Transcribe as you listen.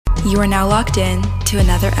You are now locked in to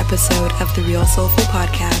another episode of the Real Soulful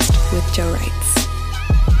Podcast with Joe Wrights.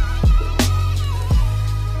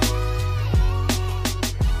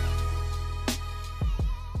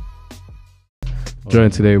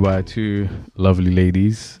 Joined today by two lovely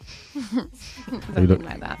ladies. Something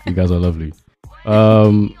like that. You guys are lovely.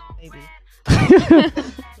 I've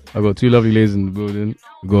got two lovely ladies in the building.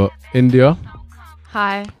 We got India.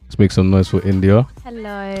 Hi. Let's make some noise for India.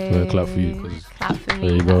 Hello. Clap for you. Clap for me.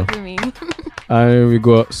 There you go. Clap for me. And we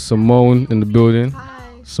got Simone in the building. Hi.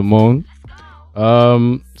 Simone.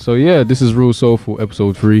 So yeah, this is Real Soulful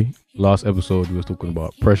episode 3. Last episode we were talking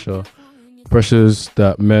about pressures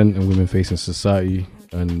that men and women face in society,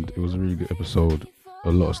 and it was a really good episode. A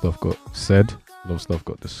lot of stuff got said, a lot of stuff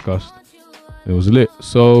got discussed. It was lit.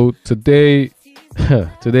 So today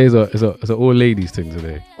is a all ladies thing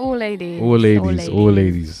today. All ladies. All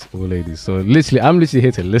ladies. So I'm literally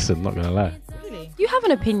here to listen, not gonna lie. Really? You have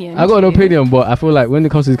an opinion. I got an opinion, but I feel like when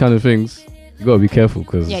it comes to these kind of things, you gotta be careful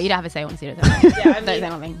because Yeah, you don't have a say on it. Don't say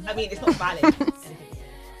nothing. I mean, it's not valid.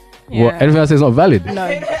 What, anything I say is not valid?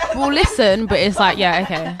 No. We'll listen, but it's like, yeah,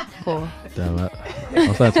 okay, cool. Damn,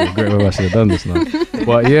 I'm starting to regret whether I should have done this now.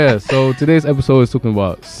 But yeah, so today's episode is talking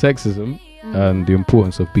about sexism and the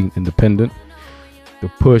importance of being independent, the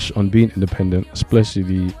push on being independent,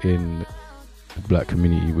 especially in the black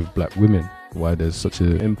community with black women, why there's such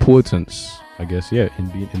an importance, I guess, in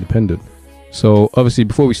being independent. So obviously,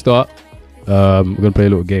 before we start, we're going to play a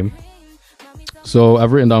little game. So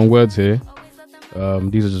I've written down words here.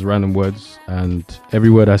 These are just random words, and every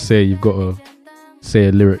word I say, you've got to say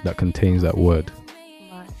a lyric that contains that word.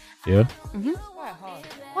 Right. Yeah? Mm-hmm.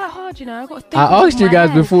 Quite hard, you know. I've got to think I asked you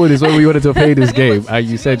guys before this when we wanted to play this game, and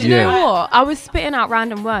you said You know what? I was spitting out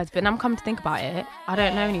random words, but now I'm coming to think about it. I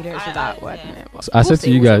don't know any lyrics with that word in it. So I said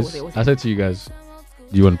to you guys, do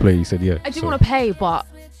you want to play? You said yeah. I do want to play, but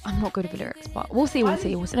I'm not good with lyrics. But we'll see. I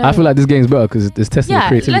feel like this game's better because it's testing the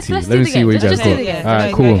creativity. Let's Let me see what you guys Just do the game.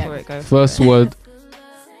 got. Alright, cool. First word.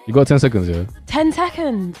 You got 10 seconds, yeah? 10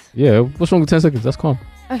 seconds. Yeah, what's wrong with 10 seconds? That's calm.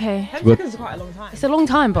 Okay. 10 seconds is quite a long time. It's a long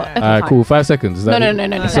time, but okay, alright, cool. 5 seconds. Is that No.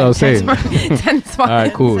 That's what I was saying. 10's fine.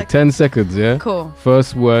 Alright, cool. 10 seconds, yeah? Cool.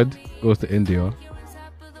 First word goes to India.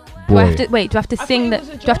 Do I Boy. have to wait? Do I have to sing that?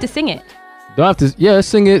 Do I have to sing it? Don't have to. Yeah,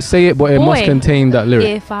 sing it, say it, but it must Boy. contain that lyric.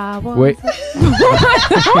 If I want. Wait. I'm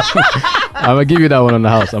gonna give you that one on the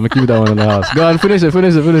house. Go on, finish it. If I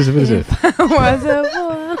was a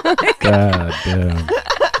boy. God damn.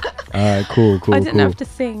 Alright, cool. I didn't have to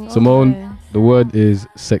sing. Simone, Okay. the word is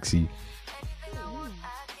sexy.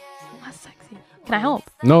 That's sexy. Can I help?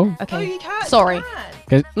 No? Oh, Okay. you can. Sorry.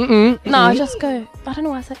 No, just go. I don't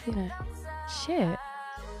know why sexy no. Shit.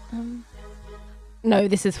 No,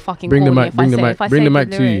 this is fucking Bring the corny mic. if I say- if I Bring say the the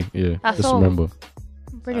mic to you. lyric. Yeah. That's Just all. remember.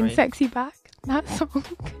 Bringing Sorry. sexy back. That song.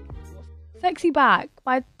 Sexy Back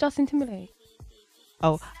by Justin Timberlake.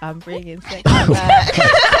 Oh, I'm bringing sex back.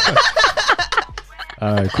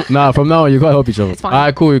 Alright, cool. Nah, from now on you can't help each other. It's fine.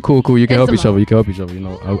 Alright, cool. You can help It's each other. You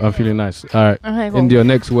know, I'm feeling nice. Alright. Okay, cool. India,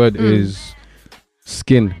 next word is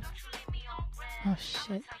skin. Oh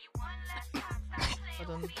shit.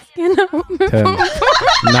 Hold on. You know. 10.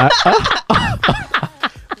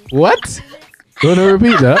 What? You want to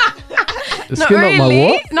repeat that? The Not skin really. up my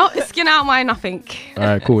what? Not skin out my nothing.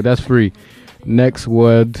 Alright, cool. That's 3. Next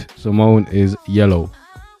word, Simone, is yellow.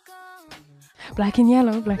 Black and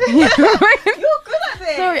yellow. You're good at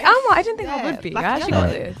this. Sorry, I didn't think I Yeah, would be. I black actually and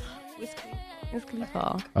got yellow. this. It's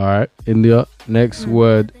Khalifa. Alright, India. Next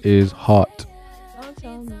word is heart.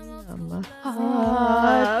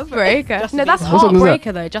 Heartbreaker. Justin No, that's Bieber. What song is that?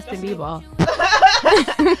 Heartbreaker though. Justin Bieber.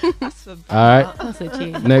 That's for Alright, That's a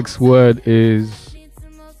cheat. next word is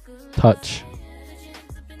touch.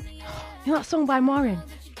 You know that song by Marin?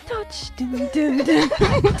 Touch. Dun, dun, dun.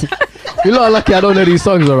 You lot are lucky I don't know these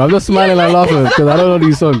songs, bro. I'm just smiling and laughing because I don't know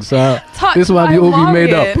these songs. So Touch this one by you all be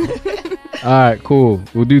made up. Marin. Alright, cool.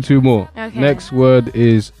 We'll do 2 more. Okay. Next word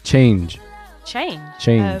is change. Change.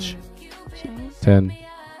 Change. Change. 10,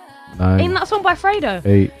 9, Ain't that song by Fredo?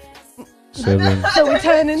 8, 7, So we're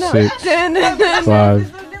turning up. 6, Dun, dun, dun.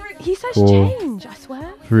 5, He says 4, change, I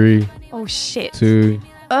swear. 3, Oh shit. 2,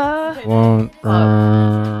 1.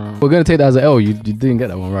 We're gonna take that as an L. You didn't get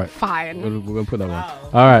that one right. Fine. We're gonna put that one. Wow.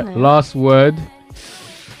 Alright, No. last word.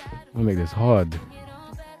 I'll make this hard.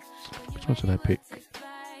 Which one should I pick?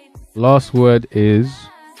 Last word is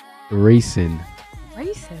racing.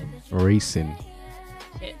 Racing.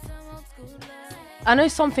 Shit. I know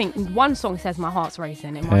something. One song says my heart's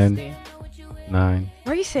racing. It 10. must be 9,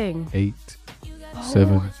 racing. 8,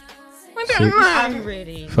 7, I 6, don't know. I'm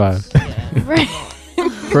really 5. Ra-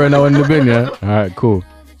 Throw that one in the bin, yeah? Alright, cool.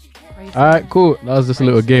 All right, cool. That was just a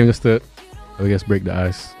little game just to, I guess, break the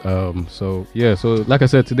ice. So like I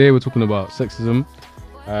said, today we're talking about sexism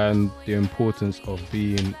and the importance of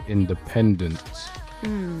being independent.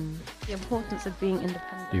 The importance of being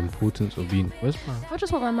independent. The importance of being. Where's my? I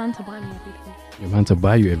just want my man to buy me everything. Your man to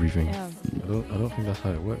buy you everything. Yeah. I don't think that's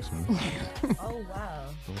how it works, man. Oh wow.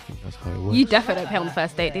 I don't think that's how it works. You definitely don't pay on the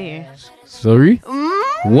first date, do you? Sorry?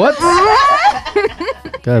 What?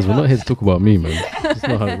 Guys, we're not here to talk about me, man. That's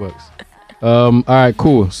not how it works. All right,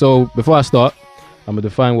 cool. So before I start, I'm gonna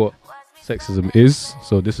define what sexism is.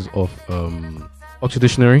 So this is off Oxford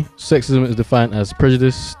Dictionary. Sexism is defined as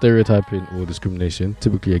prejudice, stereotyping, or discrimination,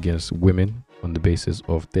 typically against women on the basis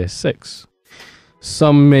of their sex.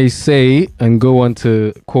 Some may say and go on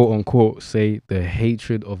to quote unquote say the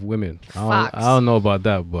hatred of women. I don't know about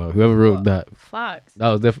that, but whoever wrote that Facts.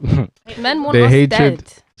 was definitely Men want the us hatred.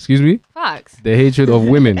 dead. Excuse me. Facts. The hatred of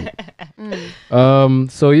women.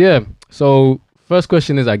 So first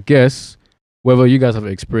question is, I guess, whether you guys have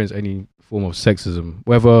experienced any form of sexism,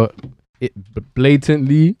 whether it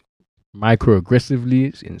blatantly,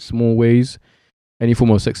 microaggressively, in small ways, any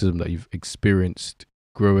form of sexism that you've experienced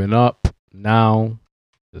growing up, now,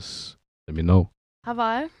 just let me know. Have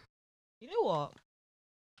I? You know what?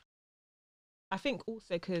 I think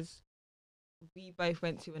also because we both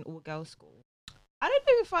went to an all-girls school. I don't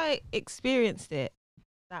know if I experienced it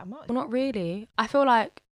that much. Well, not really. I feel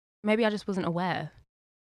like maybe I just wasn't aware.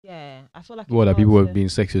 Yeah, I feel like What, that people were being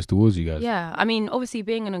sexist towards you guys? Yeah, I mean, obviously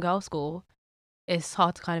being in a girls' school, it's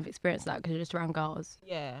hard to kind of experience that because you're just around girls.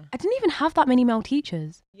 Yeah. I didn't even have that many male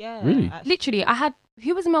teachers. Yeah. Really? actually. Literally, I had,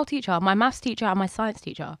 who was a male teacher? My maths teacher and my science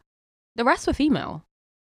teacher. The rest were female.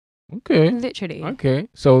 Okay. Literally. Okay.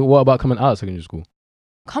 So what about coming out of secondary school?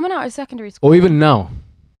 Coming out of secondary school. Or even now?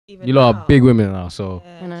 Even You lot now. are big women now, so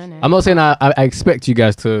Yeah. No. I'm not saying I expect you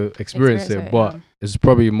guys to experience it, but yeah. it's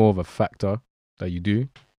probably more of a factor that you do.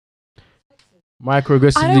 I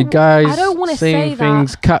Microaggressively, don't- guys. I don't wanna saying say that.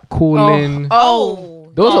 things, catcalling.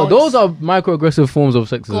 Oh. Those are microaggressive forms of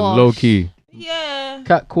sexism, Gosh. low key. Yeah.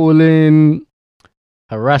 Catcalling,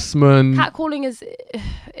 harassment. Catcalling is.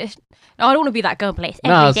 I don't want to be that girl place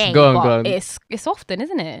every Nah, day, go on, but go on. it's often,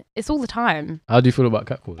 isn't it? It's all the time. How do you feel about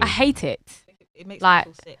catcalling? I hate it. It makes Like-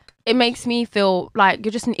 me feel sick. It makes me feel like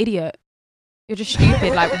you're just an idiot. You're just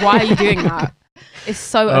stupid. Like, why are you doing that? It's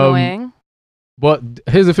so annoying. But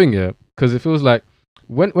here's the thing, yeah, because it feels like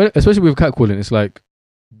when especially with catcalling, it's like,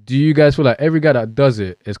 do you guys feel like every guy that does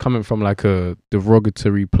it is coming from like a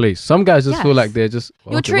derogatory place? Some guys just feel Yes. like they're just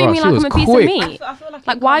You're treating me like I'm a piece of meat. I feel like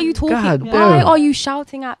Like, it why are you comes- talking? God Why damn. are you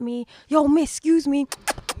shouting at me? Yo, miss, excuse me.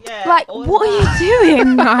 Yeah, Like, all what are that. you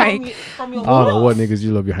doing? Like, From your I don't know what voice. niggas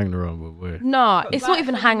you love you hanging around with. Boy. no, But it's not like,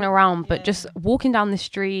 even hanging around, but yeah. just walking down the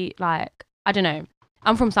street. Like, I don't know.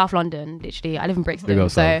 I'm from South London, literally. I live in Big Brixton,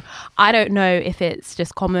 old so South. I don't know if it's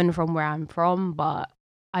just common from where I'm from, but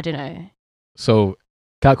I don't know. So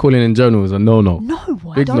catcalling in general is a no-no. No,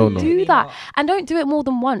 I Big don't no-no. do Really that. not. And don't do it more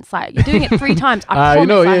than once. Like, you're doing it 3 times. I You promise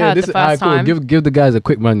know, I yeah, heard this the is first time. Give the guys a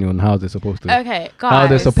quick manual on how they're supposed to Okay, how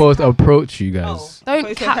they're guys. supposed to approach you guys. Don't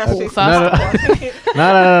Voice catcall therapist. first.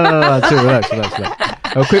 No. Chill, relax.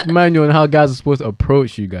 A quick manual on how guys are supposed to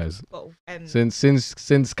approach you guys. Well, and Since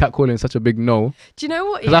catcalling is such a big no, Do you know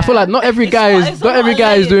what? because I feel like not every It's guy a is lot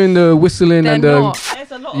of doing the whistling They're and the not.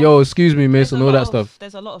 there's a lot yo, of, excuse me, miss, there's a and all lot that of- stuff.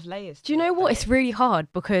 There's a lot of layers. Do you to know it, what? like- It's really hard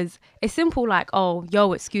because it's simple, like, oh,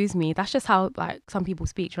 yo, excuse me. That's just how like some people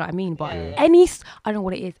speak. Do you know what I mean? But Yeah. I don't know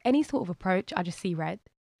what it is. Any sort of approach, I just see red.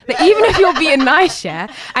 But even if you're being nice, yeah,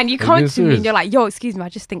 and you Are you come being to me and serious? you're like, yo, excuse me, I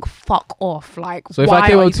just think fuck off. Like, So if why I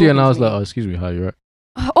came are up to you and I talking was me? like, oh, excuse me, how you right?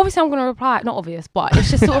 Obviously I'm gonna reply, not obvious, but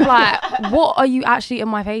it's just sort of like, what are you actually in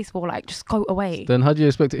my face for? Like, just go away. Then how do you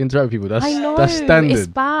expect to interact with people? That's I know that's standard. it's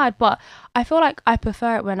bad, but I feel like I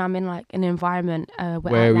prefer it when I'm in like an environment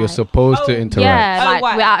where you're like, supposed to Oh, interact. yeah, Oh, like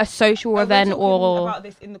right. we're at a social Are we event talking or about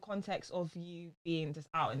this in the context of you being just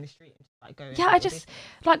out in the street, and just, like going. yeah, out I with just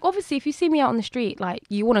this- like obviously if you see me out on the street, like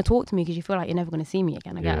you want to talk to me because you feel like you're never going to see me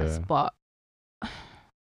again, I guess. Yeah. But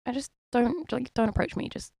I just don't approach me.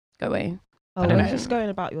 Just go away. Oh, I don't you're know. just going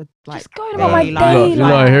about your like. Just going about my daily You life. lot- day. you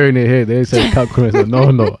lot are Like, hearing it here. They say catcalling. So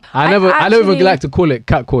no. I I don't even actually- like to call it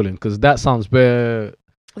catcalling because that sounds better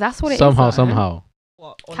that's what it is. somehow. though.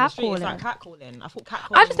 What, on the street? It's Catcalling. like catcalling. I thought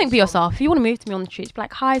catcalling. I just think was be some- yourself. If you want to move to me on the streets, be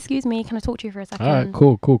like, hi, excuse me, can I talk to you for a second? All right,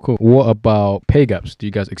 cool. What about pay gaps? Do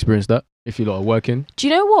you guys experience that if you lot are working? Do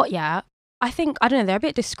you know what? Yeah, I think I don't know. They're a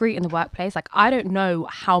bit discreet in the workplace. Like I don't know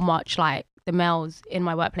how much like the males in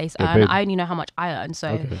my workplace They're earn. paid. I only know how much I earn. So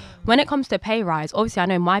Okay. when it comes to pay rise, obviously I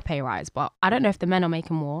know my pay rise, but I don't know if the men are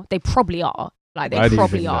making more. They probably are. Like Why they do you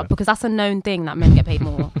probably think are that? because that's a known thing that men get paid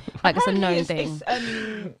more. Like it's a known Apparently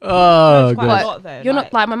thing. Oh, quite a God. lot, though, You're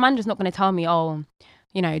not like my manager's not going to tell me, oh,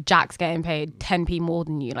 you know, Jack's getting paid 10p more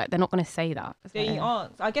than you. Like they're not going to say that. They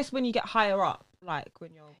aren't. I guess when you get higher up, like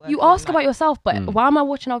when you're You working, ask like, about yourself, but why am I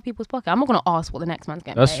watching other people's pocket? I'm not going to ask what the next man's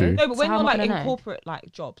getting That's paid. true. No, but So when how you're am I like in gonna know? corporate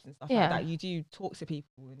like jobs and stuff Yeah. like that, you do talk to people.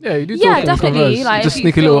 Yeah, you do. Yeah, talk to them, definitely, converse. like, just if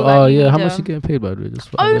you sneak a feel little. like Oh you yeah, need how to- much you getting paid by the way? Just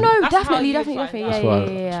Oh no, That's how definitely, you definitely, find definitely. out. That's Yeah, why-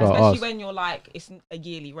 yeah, yeah, that's yeah. why I Especially asked. when you're like it's a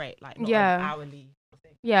yearly rate, like not Yeah. an hourly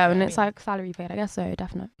thing. Yeah, You and know it's what I mean? like salary paid. I guess so,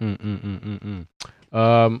 definitely.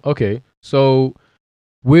 Okay, so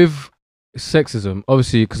with sexism,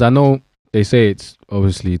 obviously, because I know they say it's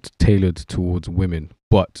obviously tailored towards women,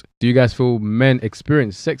 but do you guys feel men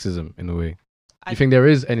experience sexism in a way? Do I- you think there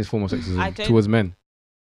is any form of I sexism don't- towards men?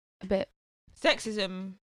 A bit.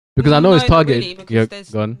 Sexism. Because I know it's no, not targeted. really, because Yeah,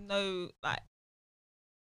 there's go on. no like.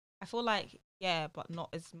 I feel like yeah, but not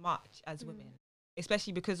as much as women,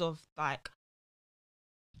 especially because of like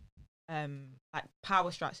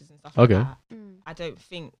power structures and stuff Okay. like that. I don't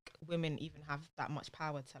think women even have that much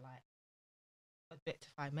power to like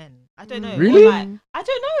objectify men. I don't know. Or, Really? like, I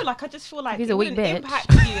don't know. Like I just feel like He's it a weak wouldn't bitch.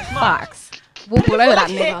 impact you as much. Facts. Walk all over that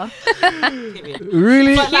nigga. Period.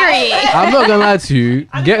 Really? But, like, I'm not gonna lie to you.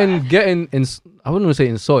 I know, Getting I wouldn't want to say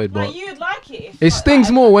insulted, but like you would like it. If, it like, stings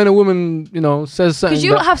that- more when a woman, you know, says something. Because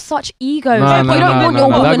you don't have such egos. Nah, Like, nah, you don't nah, want nah, your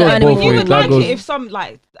nah, that woman goes earning both more You ways. would That like goes- it if some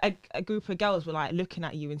like a group of girls were like looking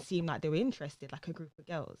at you and seemed like they were interested, like a group of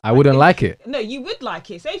girls. I wouldn't if- like it. No, you would like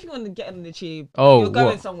it. Say if you want to get on the tube, Oh, you're going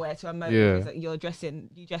what? somewhere to a moment, Yeah. you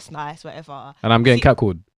dress nice, whatever. And I'm getting See-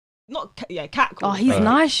 catcalled. Not cat Oh, call. he's Right.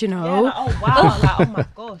 nice, you Yeah, know. like, oh wow, like oh my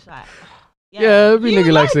gosh, like Yeah, every You nigga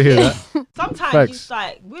would likes to like hear it. that. Sometimes Facts. it's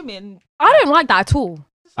like women. I don't like that at all.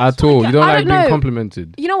 At all. You don't I like don't being know.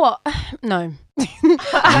 complimented. You know what? No.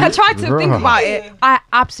 I tried to think Bruh. about it. I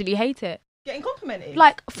absolutely hate it. Getting complimented.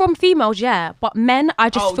 Like from females, yeah, but men, I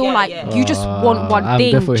just Oh, feel yeah, like yeah. you just want one I'm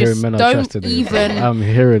thing. definitely Just hearing men are don't trash today. even. I'm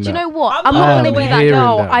hearing Do you that. know what? I'm I'm not not gonna be that hearing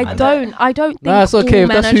girl. that, I man. don't think. Nah, it's okay. all If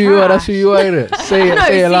men that's are who you are, that's trash. who you are. Innit? Say it. No,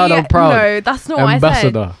 say it loud see, and proud. No, that's not what I said.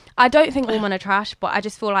 Ambassador. I don't think all men are trash, but I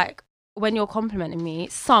just feel like when you're complimenting me,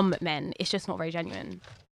 some men, it's just not very genuine.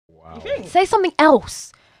 Wow. You think? Say something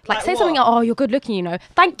else. Like Like say what? something. Oh, you're good looking. You know.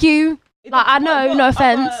 Thank you. It Like, I depends- know, what no other-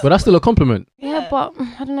 offense. But that's still a compliment. Yeah, but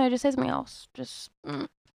I don't know. Just say something else. Just.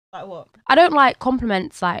 like what? I don't like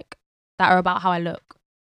compliments like that are about how I look.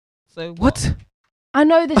 So What? I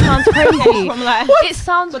know this sounds crazy. From like, It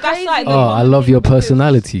sounds But that's crazy. like the Oh, I love your because-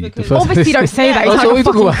 personality. The because- first- Obviously, don't say that. Yeah. You're Oh, so like we a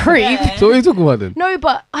talk fucking about- creep. Yeah. So what are you talking about then? No,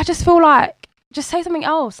 but I just feel like just say something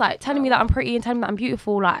else. Like telling me that I'm pretty and telling me that I'm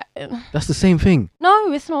beautiful. Like, That's the same thing.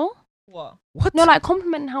 no, it's not. what? What? No, like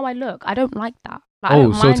complimenting how I look. I don't like that. Like, I Oh,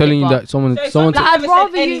 don't so mind telling it, you but- that someone, So if someone. somebody Like, I'd never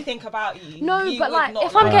rather said you- anything about you. No, you but, would like, not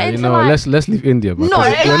if I'm like getting you to, know, like- let's leave India, man. No,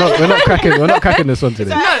 'cause we're not cracking. We're not cracking this one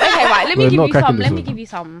today. No, okay, right. Let me We're give not you cracking some. this Let me one. give you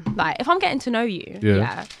some. Like, if I'm getting to know you, Yeah.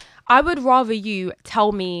 yeah, I would rather you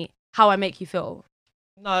tell me how I make you feel.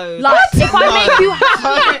 No. Like, if I make you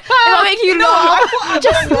happy, if I make you laugh,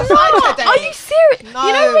 just on your side today. Are you serious? You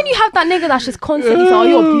know No. when you have that nigga that's just constantly saying, "Oh,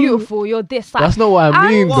 you're beautiful, you're this." Like, That's not what I I-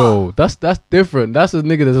 mean, What? though. That's different. That's a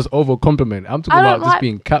nigga that's just over compliment. I'm talking I don't about just like-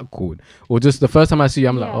 being catcalled, or just the first time I see you,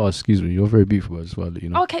 I'm like, Yeah. oh, excuse me, you're very beautiful. I just want to let you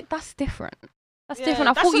know. okay, that's different. That's Yeah, different.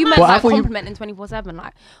 I that's thought a you nice- meant But I like thought you- complimenting 24/7,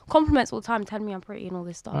 like compliments all the time, telling me I'm pretty and all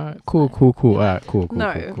this stuff. All right, It's cool, like- cool, cool. All right, cool.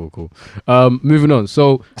 No. Moving on.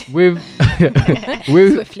 So with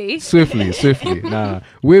with Swiftly. Nah,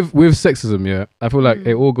 with sexism, yeah, I feel like Mm.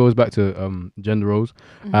 it all goes back to gender roles,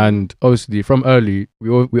 Mhm. and obviously from early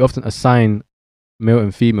we often assign male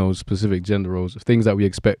and female specific gender roles, things that we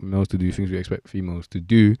expect males to do, things we expect females to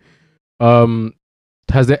do.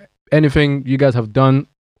 Has there anything you guys have done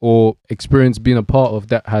or experienced being a part of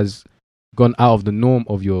that has gone out of the norm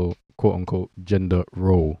of your quote unquote gender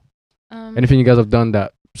role? Anything you guys have done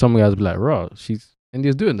that some guys be like, "Raw,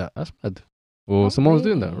 India's doing that. That's mad," or Not someone's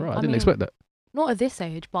doing that. really. Right, I I didn't mean, expect that. Not at this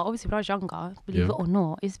age, but obviously when I was younger, believe Yeah. it or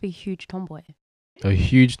not, I used to be a huge tomboy. A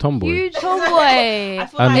huge tomboy. Huge tomboy. I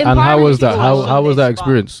feel And like and how was that? environment How was that is fun.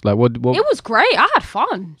 experience? Like what? It was great. I had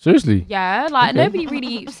fun. Seriously. Yeah, like Okay. nobody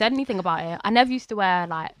really said anything about it. I never used to wear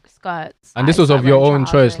like skirts. And I this used was to of wear your own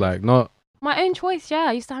choice, trousers. like not. My own choice, yeah.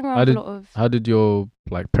 I used to hang around How with did- a lot of How did your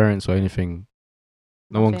like parents or anything?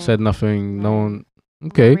 No one Nothing. said nothing. No No. one.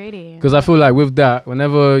 Not Okay. really. Because I feel like with that,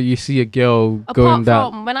 whenever you see a girl going Apart that,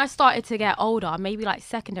 from when I started to get older, maybe like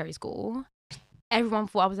secondary school, everyone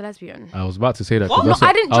thought I was a lesbian. I was about to say that. 'cause What? that's No, what-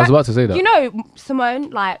 I didn't I was dra- about to say that. You know, Simone,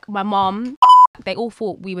 like my mom, they all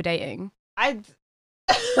thought we were dating.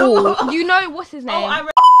 Oh, you know what's his name? Oh, I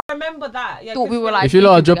remember that. Yeah, Thought we 'cause were, like, if you lot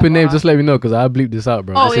are sleeping dropping names, together. just let me know because I bleep this out,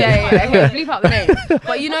 bro. Oh That's it. yeah, okay, bleep out the name.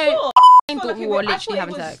 But you know, I feel thought like we it were was- I literally thought it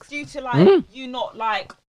having was sex. due to like you not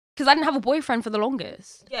like. Because I didn't have a boyfriend for the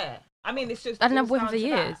longest. Yeah, I mean it's just. I didn't it have a was boyfriend for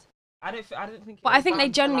down to that. years. I don't think. But it I was think they down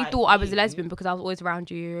to, generally like, thought I was a you. lesbian because I was always around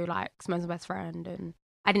you, like Smel's best friend, and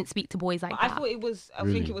I didn't speak to boys like But I that. thought it was. I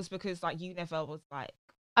Really? think it was because like you never was like.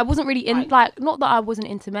 I wasn't really in Like- like not that I wasn't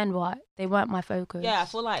into men, but they weren't my focus. Yeah, I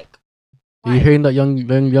feel like. Are you hearing that,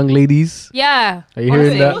 young ladies? Yeah. Are you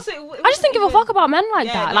hearing Honestly. that? I just didn't give a fuck about men like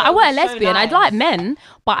that. Like I wasn't a lesbian. I'd like men,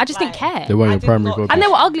 but I just didn't care. They weren't I your did primary not- focus. And they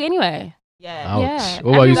were ugly anyway. Yeah. Ouch. Yeah.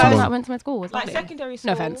 What about you, Everyone Simone? that went to my school was Like ugly. secondary school.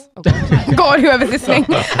 No offense. Oh, God. God, whoever's listening.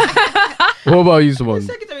 What about you, Simone?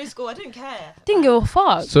 Secondary school, I didn't care. Didn't give a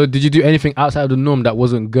fuck. So did you do anything outside of the norm that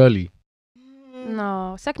wasn't girly?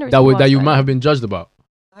 No, secondary That school. would, that was you like- might have been judged about?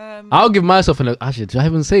 Um, I'll give myself an. Actually, did I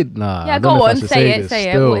even say it? Nah. I Yeah, don't go know if I on, should say it, this say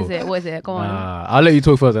it. still. What is it? What is it? Go on. Nah, I'll let you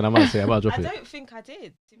talk first, and I might say I might drop I it. don't think I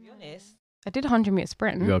did, to be honest. I did a 100-meter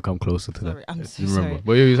sprint. You gotta come closer to Sorry, that. I'm Do so you remember? sorry. What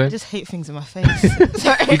were you I saying? just hate things in my face.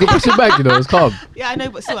 Sorry. You can push it back. You know, it's calm. Yeah, I know,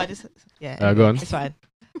 but still, I just yeah. Go on. It's fine.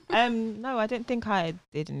 No, I don't think I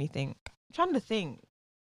did anything. I'm trying to think.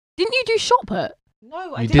 Didn't you do shot put?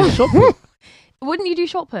 No, I You didn't. did shot put. Wouldn't you do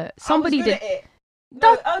shot put? Somebody I was good did. at it.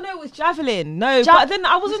 No, it was javelin. No, Ja- but then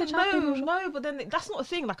I Was it wasn't. javelin or shot? No, but then that's not a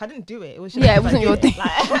thing. Like I didn't do it. It was just Yeah, it because I wasn't did your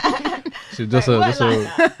it. Like, So just it a, weren't just a.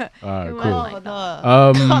 like that. Alright, It cool. weren't Oh, like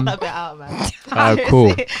no. Cut Um, that bit out, man. alright,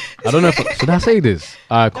 cool. I don't know if should I say this.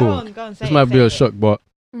 Alright, cool. Go on, say This it, might be say a it. shock, but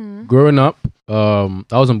Mm. growing up, I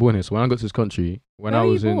wasn't born here. So when I got to this country, when Where I were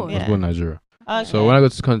you was in, born? I was Yeah. born in Nigeria. Okay. So when I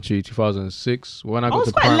got to this country, 2006. When I got Oh,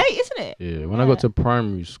 it's to quite late, isn't it? yeah, when I Yeah. got to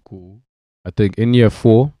primary school, I think in year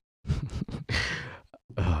 4.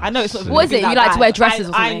 I know it's not. What is it? You like to wear dresses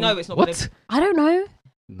or I something? know it's not. What? I don't know.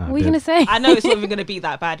 Nah, What are you dead. gonna say? I know it's not even gonna be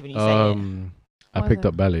that bad when you say it. I What is picked it?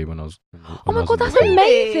 up ballet when I was. Oh my god, that's Really?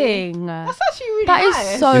 amazing. That's actually really That is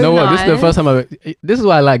nice. so You know what? This is the nice. first time this is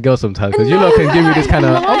why I like girls sometimes because you lot can give me this kind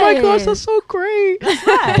of. Nice. Oh my gosh, that's so great.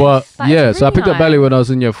 Nice. But That yeah, is so I really picked up ballet when I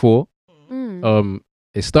was in year 4. Mm.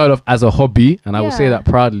 It started off as a hobby, and I will say Yeah. that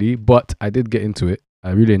proudly. But I did get into it. I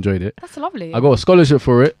really enjoyed it. That's lovely. I got a scholarship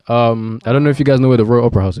for it. I don't know if you guys know where the Royal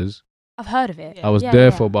Opera House is. I've heard of it. Yeah. I was Yeah, there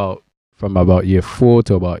yeah. from about year 4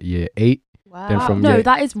 to about year 8. Wow. Then from No, year-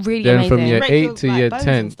 that is really then amazing. from year Break 8 your, to like, year bones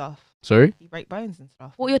 10. and stuff. Sorry, You break bones and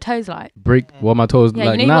stuff. What are your toes like? break Yeah. what my toes Yeah,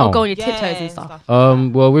 like you know you now. gotta go on your tiptoes Yeah, and stuff.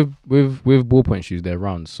 Well, with ballpoint shoes, they're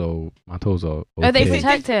round, so my toes are. Okay. Oh, they Okay.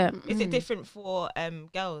 protect it. Is it Mm. different for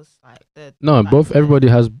girls? Like the No, like, both. the- Everybody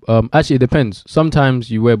has. Actually, it depends. Sometimes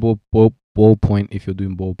you wear ballpoint if you're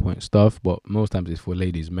doing ballpoint stuff, but most times it's for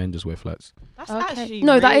ladies. Men just wear flats. That's Okay. actually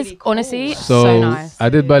No, that is really cool. honestly That's so nice. I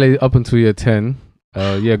did ballet up until year 10.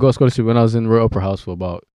 Yeah, got a scholarship when I was in Royal Opera House for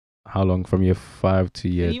about how long? From year 5 to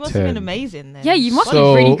year You must have 10. been amazing then. Yeah, you must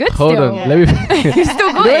So be really good hold still. on, let me. You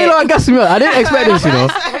still got No, you it. know what, gas me up. I didn't expect this, you know.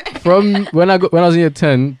 From when I was in year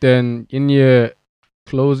 10, then in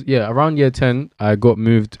around year 10, I got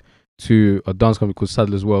moved to a dance company called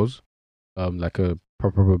Sadler's Wells, like a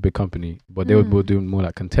proper big company, but they were doing more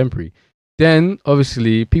like contemporary. Then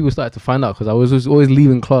obviously people started to find out because I was always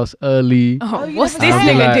leaving class early. Oh, Oh, you what's never this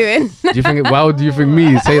said nigga that. doing? Do you think? Why would you think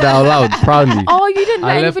me say that out loud proudly? Oh, you didn't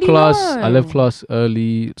let I left anybody class. know. I left class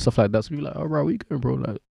early, stuff like that. So people like, "Oh, right, where you going, bro?"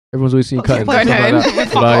 Like everyone's always seeing Doctor's cutting stuff like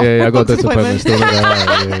appointment. that. Like, yeah, I got Doctor's this appointment. Still,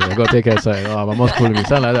 yeah, I got to take care of something. Oh, my mom's calling me,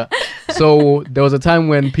 something like that. So there was a time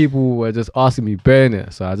when people were just asking me burn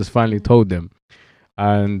it. So I just finally told them.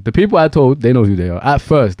 And the people I told, they know who they are. At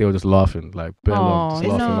first, they were just laughing, like bare long,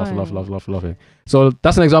 just Oh, laughing. So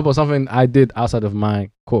that's an example of something I did outside of my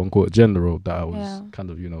quote unquote gender role that I was Yeah. kind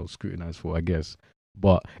of, scrutinized for, I guess.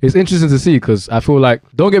 But it's interesting to see because I feel like,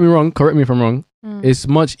 don't get me wrong, correct me if I'm wrong, Mm. it's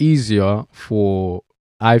much easier for,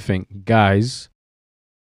 I think, guys.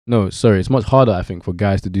 No, sorry, it's much harder, I think, for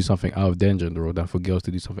guys to do something out of their gender role than for girls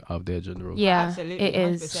to do something out of their gender role. Yeah, Absolutely, it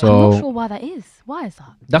is. 100%. I'm So- not sure why that is. Why is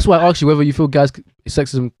that? That's why I asked you whether you feel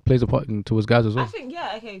sexism plays a part towards guys as I well. think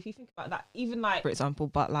okay. If you think about that, even like for example,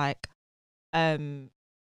 but like,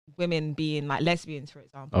 women being like lesbians, for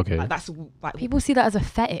example. Okay. Like, that's like People see that as a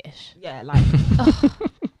fetish. yeah, like Ugh,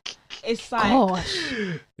 it's like gosh.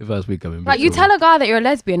 If I speak, I'm in Like big you trouble. tell a guy that you're a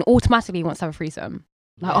lesbian, automatically he wants to have a threesome.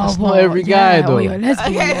 Like, That's oh, not what? every guy, Yeah, though. Oh, you're a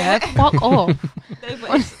lesbian. Okay. Yeah, fuck off. no,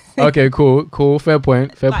 but it's, Okay, cool. Fair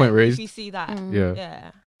point. Fair like, point If raised. you see that, Mm. Yeah,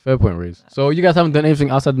 yeah. fair point raised. So you guys haven't done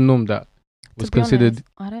anything outside the norm that was To be considered.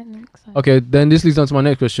 honest, I don't think so. Okay, then this leads on to my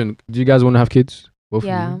next question. Do you guys want to have kids? Both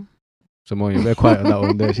Yeah, of you? Simone, you're very quiet on that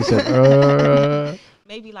one there. She said,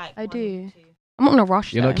 Maybe like I one, do. two. I'm not gonna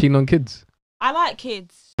rush. you're not though. keen on kids? I like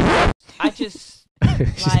kids. I just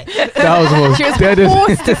like That was the most She was deadest.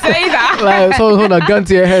 forced to say that. Like someone holding a gun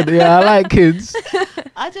to your head. Yeah, I like kids.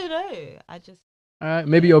 I don't know. I just All right,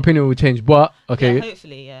 maybe your opinion will change, but okay. Yeah,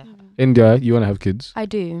 hopefully, yeah. India, you want to have kids. I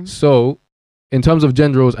do. So, in terms of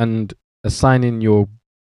gender roles and assigning your,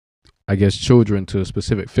 I guess, children to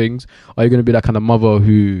specific things, are you going to be that kind of mother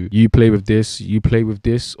who you play with this, or My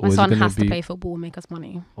is it son going has to be? to play football and make us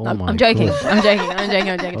money. Oh I'm, my I'm joking. God. I'm joking. I'm joking.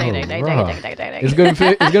 I'm joking. I'm joking. Oh, joking, joking, right. joking, joking, It's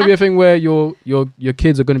going to be a thing where your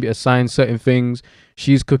kids are going to be assigned certain things.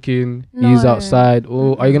 She's cooking, he's No. outside.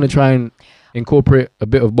 Or are you going to try and incorporate a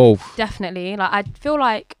bit of both? Definitely. Like I feel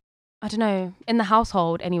like I don't know, in the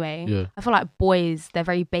household anyway. Yeah. I feel like boys, they're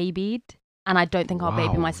very babied, and I don't think I'll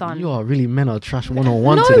baby my son. You are really men are trash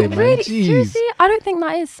 101 no, today, man. really, Jeez. seriously, I don't think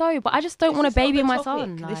that is so. But I just don't want to This is not baby the my topic.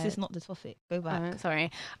 son. This like- is not the topic. Go back. Sorry.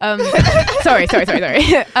 Sorry.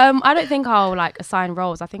 I don't think I'll like assign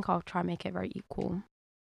roles. I think I'll try and make it very equal.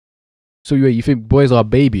 So you think boys are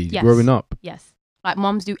babies Yes. growing up? Yes. Like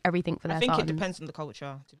moms do everything for their I think sons. it depends on the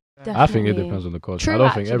culture. to be fair. I think it Definitely. depends on the culture. True, I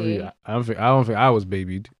don't think actually. I don't think I was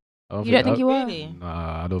babied. You don't think you were? Really?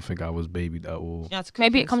 Nah, I don't think I was babied at all. You had to cook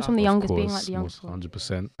Maybe it and comes from stuff. the Of youngest being course, like the youngest one.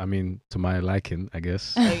 100%. I mean, to my liking, I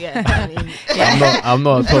guess. Oh, yeah. I mean, I'm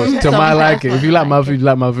not opposed to my liking. If you like my food, you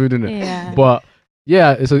like my food, innit? Yeah. But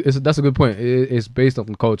yeah, that's a good point. It's based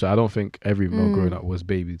on culture. I don't think every male growing up was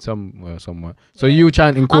babied. Some were somewhat. So you try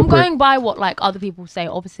and I'm incorporate. going by what like other people say.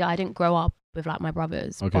 Obviously, I didn't grow up with like my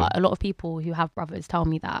brothers, Okay. but a lot of people who have brothers tell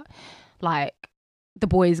me that like the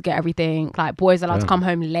boys get everything. Like boys are allowed to Yeah. come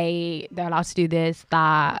home late. They're allowed to do this,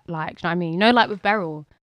 that. Like, do you know what I mean? You know, like with Beryl,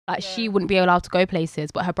 like she Yeah. wouldn't be allowed to go places,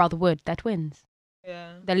 but her brother would. They're twins.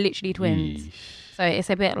 yeah. They're literally twins. Yeesh. So it's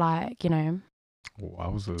a bit like, you know.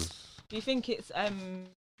 Wowzers. Do you think it's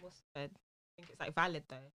what's the word? I think it's like valid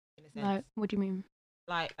though, in a sense. Like, what do you mean?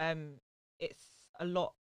 Like it's a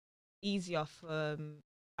lot easier for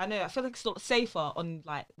I know I feel like it's a lot safer on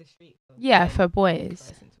like the street. Yeah, for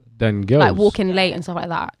boys. Then girls. Like walking Yeah. late and stuff like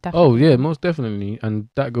that. Oh Definitely. yeah, most definitely, and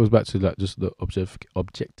that goes back to like just the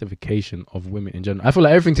objectification of women in general. I feel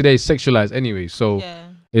like everything today is sexualized anyway, so Yeah.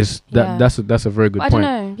 it's Yeah. that's a very good But I point.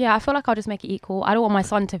 don't know. Yeah, I feel like I'll just make it equal. I don't want my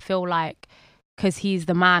son to feel like because he's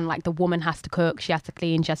the man, like the woman has to cook, she has to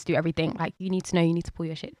clean, she has to do everything. Like you need to know, you need to pull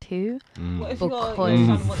your shit too. What if Because-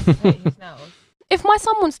 your son wants to paint his nails? If my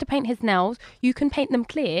son wants to paint his nails, you can paint them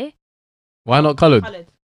clear. Why not coloured? Coloured.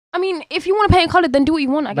 I mean, if you want to paint coloured, then do what you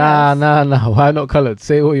want, I guess. Nah. Why not coloured?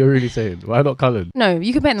 Say what you're really saying. Why not coloured? No,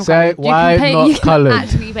 you can paint them Say coloured. You why can paint, not you can coloured?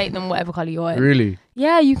 actually paint them whatever colour you want. Really?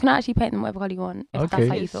 Yeah, you can actually paint them whatever colour you want. If Okay. that's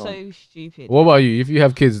how you It's feel. so stupid. What about you? If you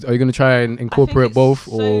have kids, are you gonna try and I think incorporate it's both,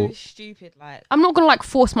 so or stupid. Like I'm not gonna like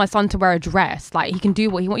force my son to wear a dress. Like he can do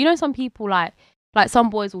what he wants. You know, some people like some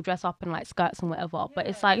boys will dress up in like skirts and whatever. But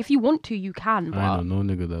it's like if you want to, you can. I But know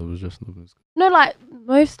no nigga that was just nothing. no, like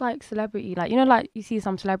most like celebrity, like you know, like you see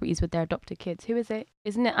some celebrities with their adopted kids. Who is it?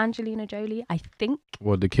 Isn't it Angelina Jolie? I think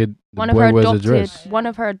What the kid? The one of boy her wears a adopted dress. one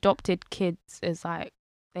of her adopted kids is like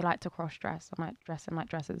they like to cross dress and like dress in like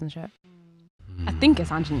dresses and shit. I think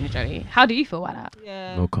it's Angelina Jolie. How do you feel about that?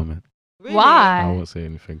 yeah. No comment. Really? Why? I won't say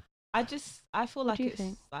anything. I feel What like do you it's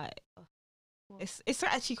think? like it's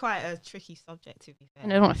actually quite a tricky subject to be fair.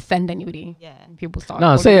 And I don't want to offend anybody. Yeah. People start. No,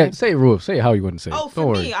 holding say their- it. Say it raw. Say it how you want to say it. Oh, Don't for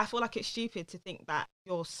worry. me, I feel like it's stupid to think that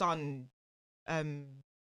your son,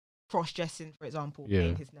 cross dressing, for example, Yeah.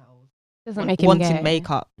 painting his nails, Doesn't make him wanting gay.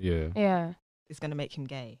 makeup Yeah. Yeah, is gonna make him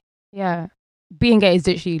gay. yeah. Being gay is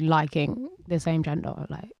literally liking the same gender.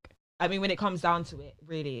 Like, I mean, when it comes down to it,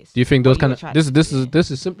 really, it's Do you think what those you're kind of attracted to. this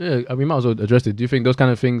is simple? Yeah, I mean, might as well address it. Do you think those kind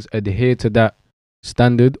of things adhere to that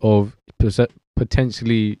standard of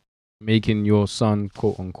potentially making your son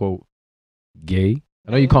quote unquote gay?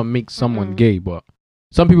 I know you can't make someone Mm-mm. gay, but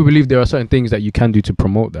some people believe there are certain things that you can do to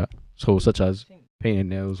promote that. So, such as painting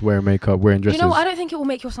nails, wearing makeup, wearing dresses. you know what? I don't think it will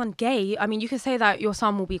make your son gay. I mean, you could say that your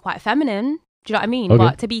son will be quite feminine. Do you know what I mean? Okay.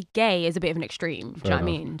 But to be gay is a bit of an extreme. Do you Fair know what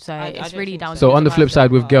I enough. mean? So I it's don't really think down. So to on the the flip person.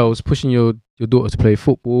 side, with girls pushing your daughter to play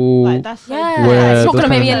football, Like, that's so Yeah, Where it's not those gonna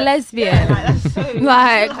make me a kind lesbian. Yeah, like, that's so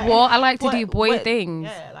Like, what? I like to what- do boy what- things.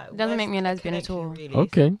 Yeah, like, It doesn't where's make me a the lesbian at connection, all. really? It's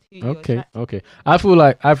Okay, who you're okay, attracted to. okay.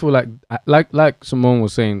 I feel like Simone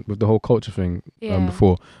was saying with the whole culture thing Yeah.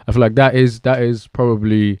 before. I feel like that is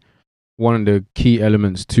probably one of the key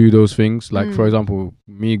elements to those things. Like for Mm. example,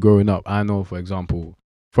 me growing up, I know for example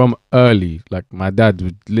from early, like my dad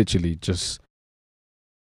would literally just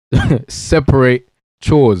separate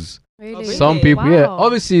chores. Really? Really? Some people, yeah. Wow.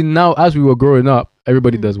 Obviously now as we were growing up,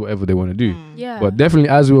 everybody Mm. does whatever they want to do. Mm. Yeah. But definitely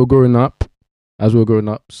as we were growing up,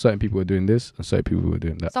 certain people were doing this and certain people were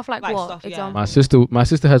doing that. Stuff like, Like what? stuff, yeah. Example. My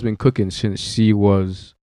sister has been cooking since she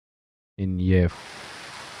was in year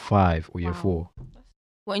 5 or year Wow. 4.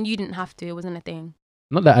 Well, and you didn't have to. It wasn't a thing.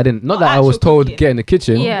 Not that I didn't. Not Not that I was actual told cooking. get in the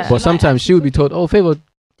kitchen. Yeah. But Like sometimes she actual would be told, "Oh, favor,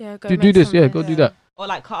 Yeah, go do make this. some Yeah, of go this. do that. Or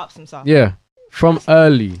like cut up some stuff. Yeah, from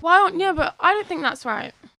early. Why aren't? Yeah, but I don't think that's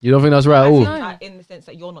right. You don't think that's right at As all? in, No. like, in the sense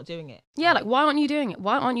that you're not doing it. Yeah, like why aren't you doing it?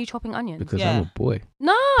 Why aren't you chopping onions? Because Yeah. I'm a boy.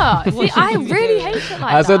 No, see, What I should you really do? hate it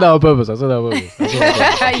like I said that on purpose. I said that on purpose.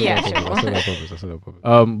 Yeah, sure. I said that on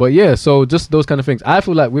purpose. But yeah, so just those kind of things. I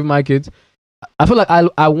feel like with my kids, I feel like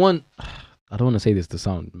I want. I don't want to say this to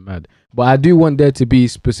sound mad, but I do want there to be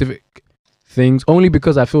specific things, only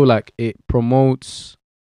because I feel like it promotes.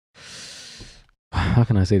 How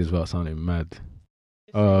can I say this without sounding mad?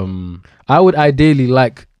 I would ideally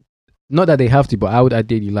like, not that they have to, but I would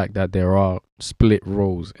ideally like that there are split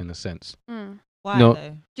roles in a sense. Mm. Why No.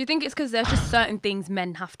 though? Do you think it's because there's just certain things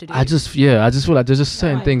men have to do? I just feel like there's just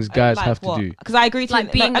certain Like- things guys like have what? to do. Because I agree to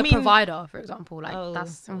like being I the mean, provider, for example. Like Oh,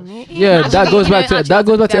 that's gosh. Yeah, that Actually, goes you know, back to actually that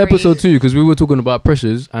goes that's back to very- episode 2, because we were talking about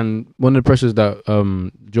pressures, and one of the pressures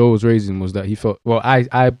that Joe was raising was that he felt, well,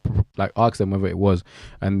 I like asked them whether it was,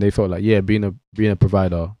 and they felt like, yeah, being a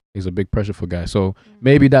provider is a big pressure for guys. So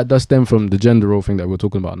maybe that does stem from the gender role thing that we're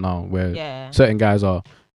talking about now, where Yeah. certain guys are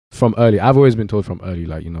from early. I've always been told from early,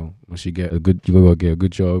 like, you know, once you get a good, you gotta get a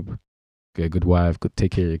good job, get a good wife, good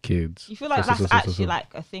take care of your kids. You feel like So. that's actually like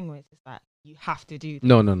a thing where it's just like you have to do.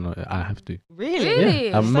 No, I have to. Really? Really?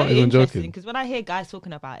 Yeah, I'm It's not so even interesting, joking. because when I hear guys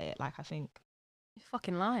talking about it, like I think. You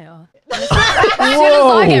fucking liar. As soon as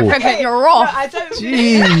I get Whoa. pregnant, you're No, off. I don't.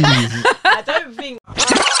 Jeez. I don't think.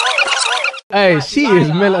 Hey, Like, she is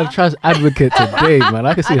liar. mental trash advocate today, man.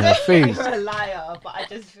 I can see I her don't think face. you're a liar, but I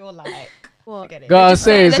just feel like. What? Forget it. Go on, just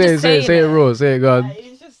say it, say- they're say it, just say it, saying raw, say it, go on. Like,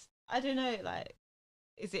 it's just, I don't know, like,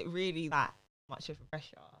 is it really that much of a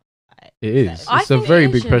pressure? Like, It is. I It's a think it very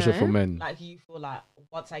is, big you pressure know. for men. like you feel like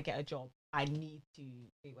once I get a job, I need to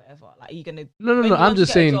do whatever. Like, are you gonna? No, when you I'm want to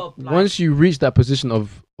just get a saying, job, like- once you reach that position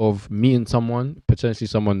of meeting someone, potentially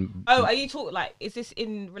someone. Oh, are you talking like? Is this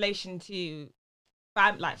in relation to,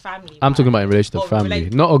 family? I'm talking about in relation to Or family,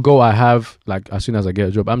 relate- not a goal I have like as soon as I get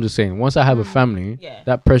a job. I'm just saying, once I have a Mm. family, Yeah.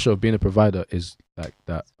 that pressure of being a provider is like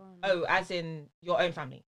that. Oh, as in your own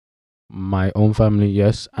family. My own family,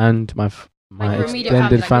 yes, and my Like your immediate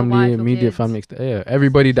extended family, like your wife, your immediate kids. family, yeah,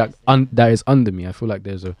 everybody that that is under me. I feel like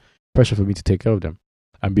there's a pressure for me to take care of them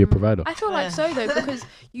and be a Mm. provider. I feel Yeah. like so though, because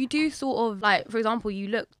you do sort of like, for example, you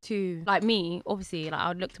look to like me. Obviously, like I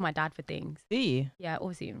would look to my dad for things. Do you? Yeah,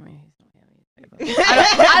 obviously, he's not here, but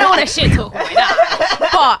I don't want to shit talk about that.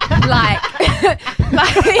 But like,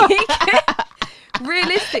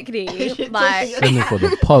 realistically, like. Send me for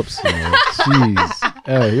the pops, you know. Jeez,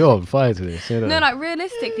 hey, you're on fire today. Say that. No, like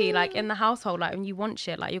realistically, like in the household, like when you want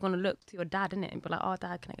shit, like you're gonna look to your dad, innit, and be like, "Oh,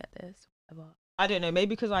 dad, can I get this?" Whatever. I don't know. Maybe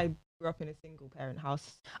because I grew up in a single parent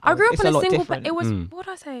house. I grew up it's in a lot single, different. but it was Mm. what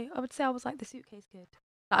would I say? I would say I was like the suitcase kid.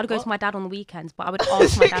 Like, I'd go What? to my dad on the weekends, but I would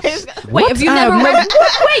ask my dad. Suitcase- Wait, have you I never have read?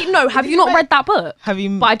 Wait, no, have you not read that book? Have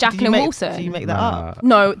you By did you Jacqueline make- Wilson. Did you make that Nah. up?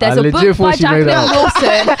 No, there's I a legit book thought by she made Jacqueline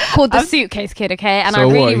that Wilson called The Suitcase Kid, okay? And So I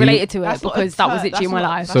really what, he- related to it That's not a because that was term- literally in my that's not-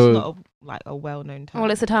 life. That's So- not like a well-known term.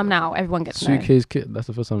 Well, it's a term now. Everyone gets to know. Suitcase kid. That's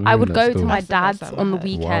the first time I'm I hearing would that go to still. my That's the first dad's time on the I heard.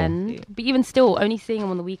 weekend, Wow. but even still, only seeing him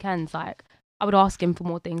on the weekends, like I would ask him for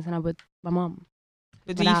more things than I would my mum.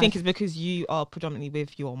 But do my you dad. think it's because you are predominantly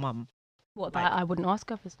with your mum? What Like- that I wouldn't ask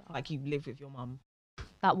her for stuff. Like you live with your mum?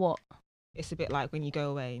 That what? It's a bit like when you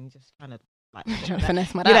go away and you just kind of like Trying to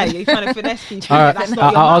finesse my yeah, dad. you're trying to finesse people. All right, That's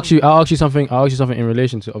not your I'll mum. ask you something. In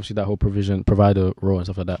relation to obviously that whole provider role and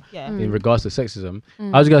stuff like that. Yeah. Mm. In regards to sexism,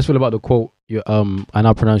 Mm. how do you guys feel about the quote? I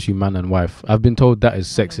now pronounce you man and wife. I've been told that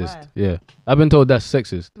is Man and sexist. wife. Yeah, I've been told that's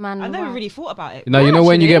sexist. Man, I and never wife. really thought about it. Now Yeah, you know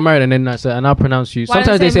when you actually. get married and then I say and I pronounce you. Why don't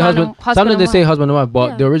Sometimes they they say say man husband. and- husband Sometimes and they say wife? husband and wife, but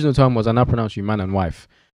Yeah. the original term was I now pronounce you man and wife.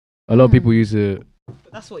 A lot of people Mm. use to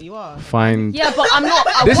But that's what you are. find. Yeah, but I'm not.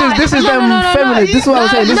 This is them feminists. This is what I'm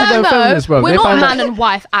saying. This is them feminists, bro. We're They not find man that- and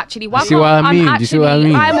wife, actually. Why You see what can't- I I'm mean? Do you see what I actually-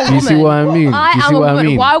 mean? I'm a Do you see woman. what I mean? I Do you am see a what I woman.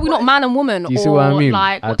 mean? Why are we not man and woman? Do you see what I Or, mean?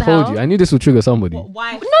 Like, I what the told hell? you. I knew this would trigger somebody. What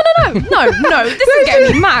wife? No. This is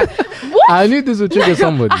getting me mad. What? I knew this would trigger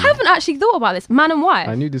somebody. I haven't actually thought about this. Man and wife.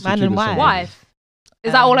 I knew this would Man trigger and wife. somebody. Wife.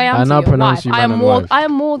 Is that all I am? I to now you? pronounce Wife. you I man am and more. wife. I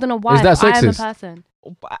am more than a wife. that I am a sexist? person.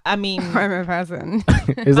 I mean, I'm a person. Is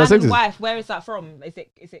that man and sexist? wife. Where is that from? Is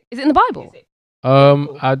it? Is it in the Bible? Is it?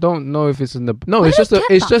 I don't know if it's in the. No, Where it's did just they a,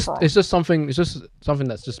 get it's that just from? it's just something. It's just something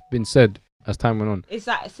that's just been said as time went on. Is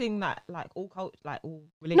that a thing that like all cult, like all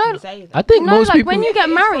religions say? I think No, most like people. when you get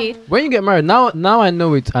married. When you get married, now I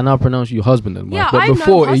know it. I now pronounce you husband and wife. Yeah, but I know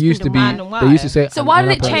before it husband used to and be, man and they used to wife. say. So why and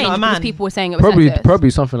did I it pronounce- change? Not a Because man. people were saying it was Probably sexist. probably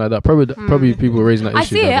something like that. Probably people were raising that I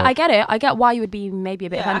issue. see like it. that. I get it. I get why you would be maybe a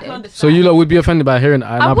bit Yeah, I can offended. understand. So you lot would be offended by hearing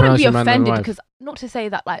I I now wouldn't pronounce be you man and offended wife. because not to say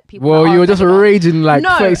that like people. Well, are you were just offended, but- raging like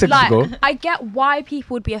no, 30 seconds like ago. I get why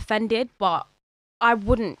people would be offended, but I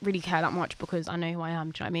wouldn't really care that much because I know who I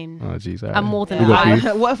am. Do you know what I mean? Oh jeez. I'm more than Big up a wife.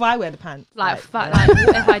 you. What if I wear the pants? Like what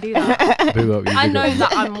if I do that? Big up you, I big know up you.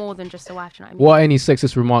 that I'm more than just a wife. Do you know What what are any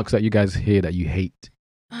sexist remarks that you guys hear that you hate?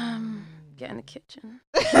 I mean? Get in the kitchen.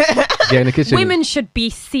 Get in the kitchen. Women should be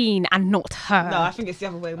seen and not heard. No, I think it's the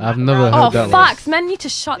other way. I've never heard Oh, that one. facts. Men need to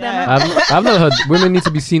shut their Yeah. mouth. I've never heard women need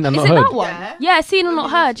to be seen and Is not it heard. that one? Yeah. Yeah, seen and not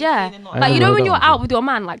Women need heard. to be Yeah. seen and not I Like, never you know heard when that you're one out before. with your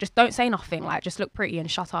man, like, just don't say nothing. Like, just look pretty and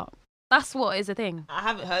shut up. That's what is a thing. I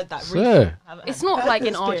haven't heard that. Swear. Recently. It's not like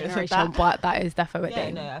in our Experience of generation, that. but that is definitely a Yeah,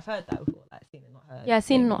 thing. no, I've heard that before. Like seen and not heard. Yeah,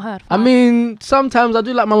 seen and not heard. I facts. mean, sometimes I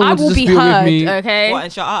do like my I woman to will just be be with heard, me. okay? What,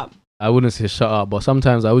 and shut up? I wouldn't say shut up, but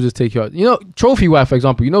sometimes I would just take you out. You know, trophy wife, for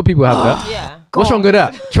example. You know, people have that. Yeah. What's wrong with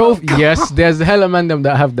that? Trophy. Yes, there's hella man them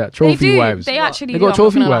that have that. They Trophy do. wives. They actually They do, got I'm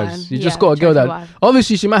trophy not gonna wives. lie. You just Yeah, got a girl trophy that wife.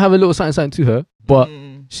 obviously she might have a little something to her, but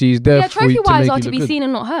Mm, she's there Yeah, for trophy you to wives make are you to look be good. seen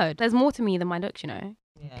and not heard. There's more to me than my looks, you know.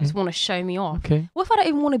 yeah. Just want to show me off. Okay. What if I don't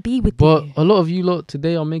even want to be with But you? a lot of you lot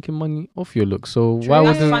today are making money off your look. So why True.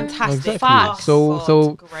 That's wouldn't fantastic. Exactly. Facts.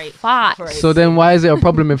 So great. Facts. Great. so then why is it a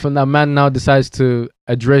problem if that man now decides to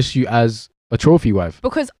address you as a trophy wife?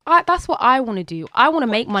 Because that's what I want to do. I want to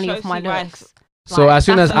make money off my trophy wife? looks. So Like, as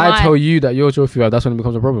soon as that's I my- tell you that you're a trophy wife, that's when it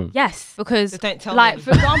becomes a problem. Yes, because Just don't tell like me.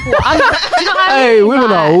 for example, I'm, do you know what I mean? Hey, women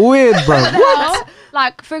Like, are weird, bro. what?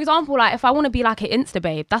 Like for example, like if I want to be like an Insta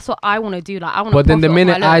babe, that's what I want to do. Like I want to. But then the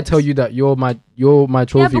minute I tell you that you're my yeah,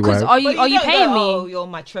 trophy because wife, are you But you don't paying go, me? Oh, you're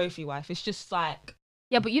my trophy wife. It's just like,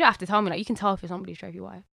 Yeah, but you don't have to tell me. Like you can tell if you're somebody's trophy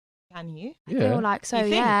wife. can you? I feel yeah, like so. You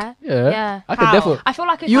think? Yeah, yeah, yeah. I could How? therefore I feel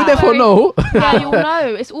like it's you all therefore very- know. Yeah, you'll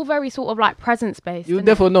know. It's all very sort of like presence based. You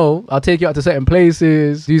therefore know. I'll take you out to certain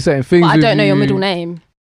places, do certain things. But I with don't know your you. middle name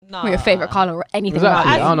No. or your favorite color or anything Exactly. about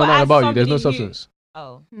I you. don't know But nothing as about you. There's no somebody who- substance.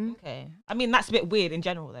 Oh, Mm. okay. I mean, that's a bit weird in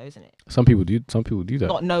general, though, isn't it? Some people do. Some people do that.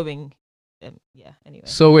 Not knowing. Yeah. Anyway.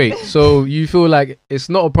 So wait, so you feel like it's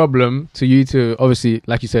not a problem to you to obviously,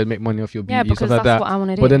 like you said, make money off your beauty, Yeah, because stuff that's like that. what I want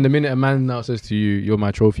to do. But then the minute a man now says to you, "You're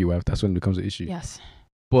my trophy wife," that's when it becomes an issue. yes.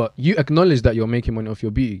 But you acknowledge that you're making money off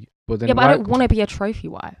your beauty. But then Yeah, but why- I don't want to be a trophy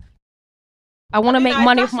wife. I want to make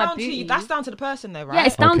money off my beauty. That's down to the person, though, right? Yeah,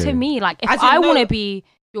 it's down Okay. to me. Like, if As in, I want no- to be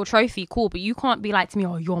your trophy, cool, but you can't be like to me,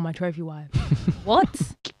 oh, you're my trophy wife. What?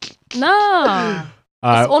 No.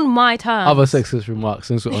 Alright, It's on my terms. other sexist remarks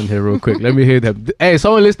since we're on here real quick. Let me hear them. Hey,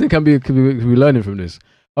 someone listening can be learning from this.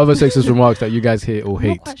 Other sexist remarks that you guys hate or I'm not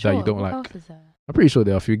hate quite that you sure. don't What like. else is there? I'm pretty sure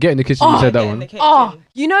there are a few. Get in the kitchen. Oh, You said that Get in one. the kitchen. Oh,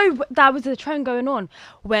 you know, that was a trend going on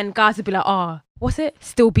when guys would be like, oh, what's it?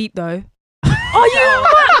 Still beat though. Oh, you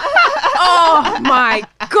Oh my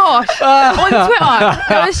gosh. On Twitter,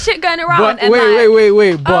 there was shit going around. But and wait, like,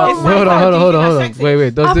 wait. But Oh my hold God, on. do you think that's Wait. I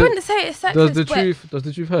Does wouldn't say it's sexist. the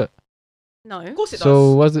but- truth hurt? No. Of course it does.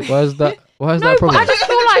 So why is that? Why is No, that a but problem? I just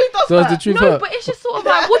feel like Does the truth no, hurt? but it's just sort of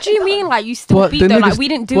like, what do you mean? Like you still But beat the though? nigga Like we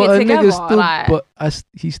didn't do but it a together. nigga still, Like but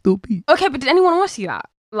he still beat. okay, but did anyone ask you that?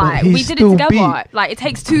 Like he we did it still together. beat. Like it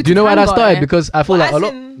takes two. Do you know why that tango. started? Because I feel Well, like a as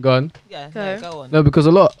lot. in- Go on. Yeah, Go. no, go on. No, because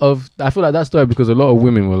I feel like that started because a lot of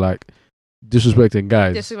women were like disrespecting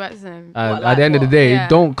guys. Disrespect him. And What, at the end of the what? day, Yeah.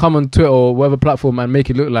 don't come on Twitter or whatever platform and make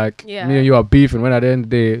it look like Yeah. me and you are beefing. When at the end of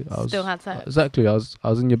the day, I was Still had sex. exactly. I was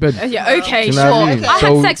in your bed. Yeah, okay, Do you sure. know what I mean? I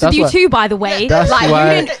So had sex with that's you why- too, by the way. That's like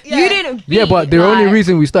why- you didn't beat, Yeah, but the only like-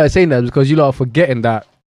 reason we started saying that is because you lot are forgetting that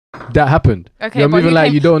happened. Okay, You're but moving who like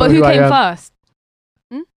came, you don't know but who who I came am. first?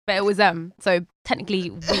 But it was them. So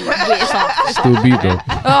technically, it's us. Still beat though.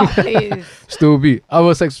 Oh please. Still beat. Other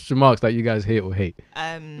sexist remarks that you guys hate or hate.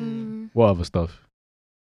 What other stuff?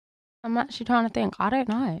 I'm actually trying to think. I don't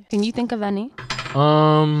know. Can you think of any?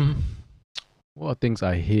 What are things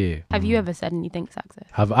I hear? Have you ever said anything sexist?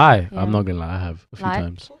 Have I? Yeah. I'm not gonna lie. I have a few Like?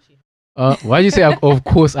 times. Why do you say? Of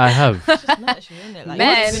course I have. It's just natural, isn't it? Like,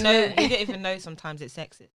 Men. you don't even know sometimes it's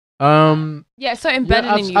sexist. Yeah, it's so embedded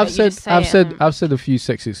yeah, in you. that you just say it and- I've said a few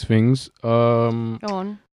sexist things. Go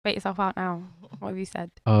on, bait yourself out now. What have you said?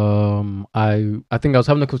 I think I was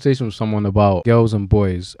having a conversation with someone about girls and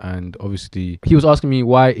boys, and obviously he was asking me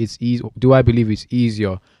why it's easy. Do I believe it's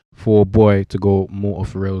easier for a boy to go more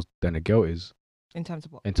off the rails than a girl is In terms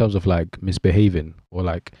of what? in terms of like misbehaving or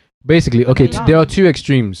like basically? Okay, Yeah. there are two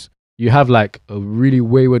extremes. You have like a really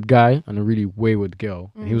wayward guy and a really wayward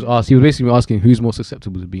girl. And he was basically asking who's more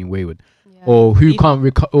susceptible to being wayward, Yeah. or who Either. can't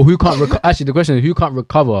recover. Actually, the question is who can't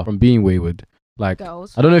recover from being wayward. Like,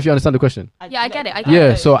 Girls. I don't know if you understand the question. Yeah, I get it.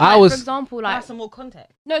 Yeah, so I Like, was. for example, Like, like some more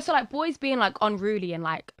context. no, so like boys being like unruly and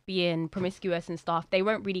like being promiscuous and stuff, they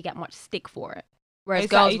won't really get much stick for it. Whereas Is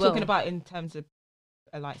that girls you will. talking about in terms of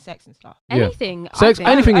like sex and stuff? Yeah. Anything. I Sex, think.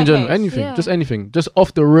 anything in Okay, general, anything, yeah. just anything, just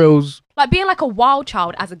off the rails. Like being like a wild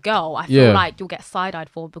child as a girl, I feel Yeah. like you'll get side-eyed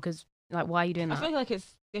for because like why are you doing I that? feel like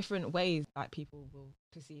it's different ways like people will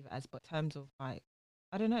perceive it as, but in terms of like,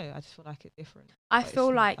 I don't know, I just feel like it's different. I but it's feel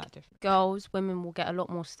not like that different. women will get a lot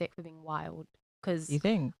more stick for being wild because You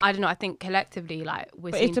think? I don't know. I think collectively, like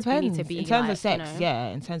we're But seen it to depends. need to be In terms like, of sex, you know, yeah.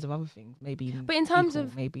 In terms of other things, maybe. But in terms equal,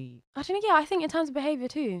 of- maybe. I don't know. Yeah, I think in terms of behavior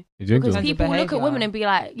too, You think because so? Terms of people look at behaviour. women and be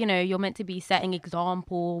like, you know, you're meant to be setting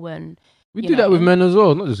example, and We you do that with know. men as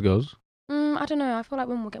well, not just girls. I don't know. I feel like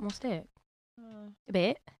women will get more stick a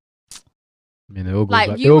bit. I mean, it all goes Like,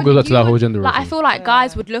 back, you would- to that you whole would- gender Like I thing. feel like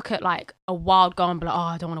guys Yeah. would look at like a wild girl and be like, oh,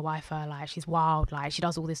 I don't want to wife her. Like she's wild. Like she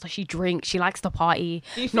does all this stuff. She drinks. She likes to party.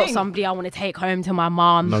 Do you Not think? somebody I want to take home to my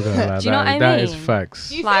mom. I'm not gonna lie, Do you know what I that is mean? facts.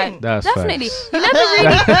 Do you Like, think? That's Definitely. facts. You never really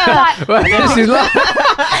like. What? She's like,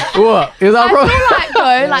 what? Is that I wrong? feel like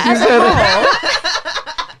though, like She as a said whole,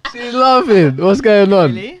 She's laughing. What's going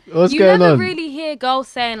on? Really? What's you going never on? really hear girls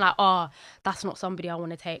saying like, oh, that's not somebody I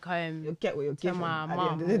want to take home. You'll get what you're given my at the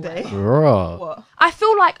mum end of the or day. Bruh. What? I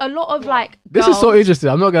feel like a lot of like This girls, is so interesting.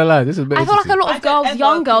 I'm not gonna lie. This is. I feel like a lot I of don't girls, ever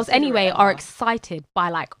young girls consider it anyway, are ever. excited by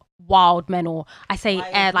like wild men, or I say Wild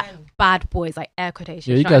air like men. bad boys, like air quotations.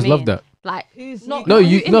 Yeah, you know guys what I love mean? that. Like Who's not No,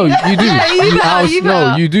 you do. Yeah, you better, you No,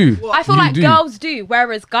 better. you do. What? I feel You like do. girls do,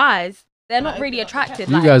 whereas guys, they're not Like, really like, attracted.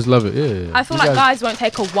 You Like, guys love it. Yeah. I feel You like guys won't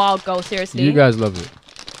take a wild girl seriously. You guys love it.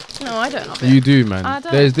 No, I don't love it. You do, man. I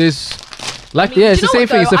don't. There's this. Like, I mean, yeah, it's do the you know same what,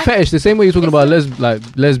 thing. It's a though? fetish. The same way you're talking It's about like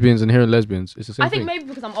lesbians and hearing lesbians. It's the same I think thing. maybe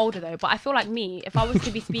because I'm older though, but I feel like me, if I was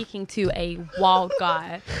to be speaking to a wild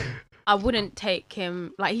guy, I wouldn't take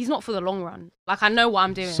him. Like he's not for the long run. Like I know what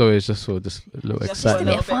I'm doing. So it's just sort of just a little Just just a excitement. bit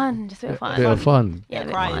little of bit. fun. Just a bit of fun. Bit of fun. Yeah, a bit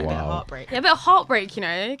of Crying, fun. a bit of Wow. heartbreak. Yeah, a bit of heartbreak. You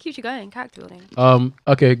know, it keeps you going. Character building.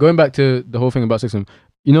 Okay, going back to the whole thing about sexism.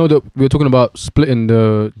 You know that we were talking about splitting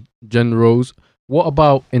the gender roles. What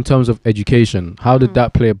about in terms of education? How did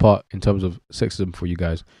that play a part in terms of sexism for you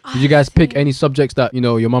guys? Did you guys pick any subjects that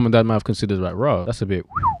your mum and dad might have considered like, raw? That's a bit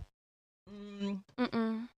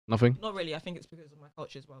Mm-mm. nothing. Not really. I think it's because of my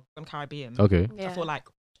culture as well. I'm Caribbean. Okay, Yeah. I feel like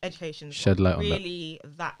education Shed light on that. really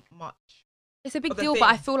that much. It's a big But the deal, but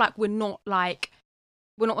I thing- feel like we're not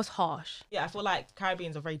as harsh. Yeah, I feel like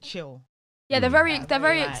Caribbeans are very chill. Yeah, they're Mm. very, Yeah, they're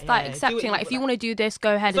very, very like, like, yeah, do what accepting. you Like, if like. you want to do this,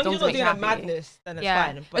 go ahead. As long as you're not it doing makes a you happy. madness, then it's Yeah.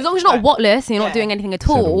 fine. As long as you're not whatless and you're not Yeah. doing anything at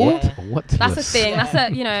Said all. what? Yeah. What? That's the thing. That's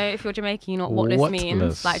a if you're Jamaican, you know what whatless means.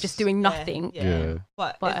 Whatless. Like just doing nothing. Yeah.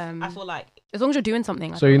 But But, I feel like As long as you're doing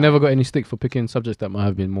something. I So feel you like. never got any stick for picking subjects that might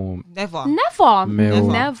have been more never. Never. male.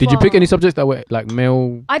 Never. Did you pick any subjects that were like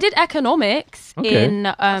male? I did economics Okay. in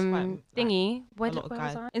fine. thingy. Where lot of was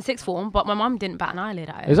guys- I? In sixth form, but my mum didn't bat an eyelid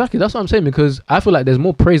at it. Exactly. That's what I'm saying, because I feel like there's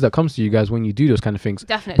more praise that comes to you guys when you do those kind of things.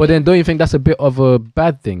 Definitely. But then, don't you think that's a bit of a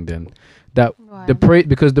bad thing then? That Why? the praise,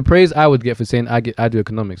 because the praise I would get for saying I do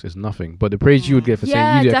economics is nothing, but the praise you would get for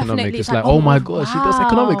saying you do economics, definitely. it's like, oh my god, she does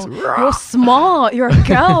economics. wow, You're smart. You're a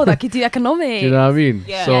girl that could do economics. Do you know what I mean?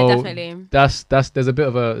 Yeah. So Yeah, definitely. that's there's a bit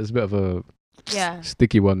of a Yeah.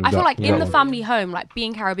 sticky one. With I feel that- like with in that the one. family home, like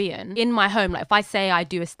being Caribbean, in my home, like if I say I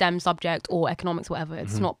do a STEM subject or economics, whatever,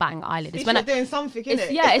 it's Mm-hmm. not batting an eyelid. It's It's when I, doing something, it's,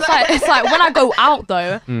 innit? yeah, it's like when I go out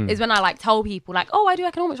though, Mm. is when I like tell people like, oh, I do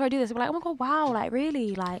economics or I do this. They're like, oh my god, wow, like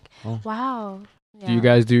really, like Oh. wow. Do you Yeah.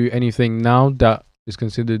 guys do anything now that is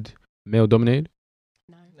considered male dominated?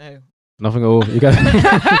 No. Nothing at all. You guys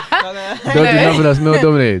don't do nothing that's male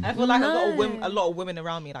dominated. I feel like I've got No. a lot of women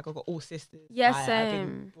around me. Like I've got all sisters. Yeah, Like, I've same.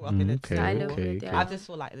 been brought up in a Okay, Style of okay, it, okay. yeah. I just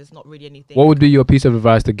feel like there's not really anything. What would be your piece of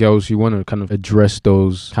advice to girls who want to kind of address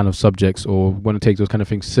those kind of subjects or want to take those kind of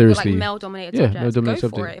things Or, seriously? like male dominated Yeah, subjects. male-dominated Go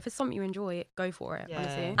for subject. it. If it's something you enjoy, go for it. Yeah.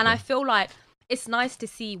 Honestly. And I feel like it's nice to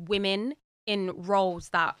see women in roles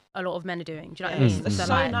that a lot of men are doing. Do you know what I Yeah, mean? it's So, so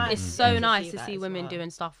like, nice it's to so see nice to that see as women well. doing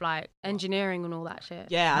stuff like engineering and all that shit.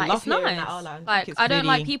 Yeah, I like, love it's hearing nice. that. I think Like it's I don't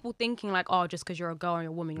like really- people thinking like, oh, just because you're a girl and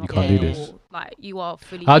you're a woman, you're You not can't do capable. this. Like you are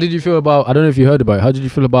fully. How did you feel about? I don't know if you heard about it. How did you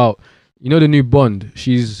feel about? You know the new Bond.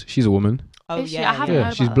 She's a woman. Oh Is she? I yeah, haven't Yeah,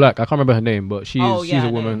 heard she's about black. I can't remember her name, but she's Oh, yeah, a I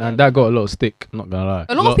know, woman, yeah. and that got a lot of stick. Not gonna lie.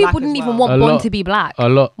 A lot of people Black didn't as even well. want A Bond lot- to be black. A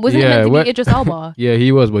lot. Wasn't yeah, it meant to when- be Idris Elba? yeah,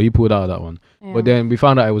 he was, but he pulled out of that one. Yeah. But then we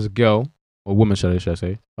found out it was a girl, or woman, should I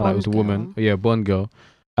say? Found out it was a Bond woman. Yeah, Bond girl.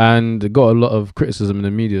 And it got a lot of criticism in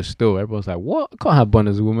the media still. Everyone's like, what? Can't have Bond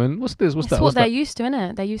as a woman. What's this? What's it's that? what What's they're that? used to,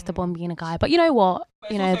 innit? They're used to Bond being a guy. But you know what?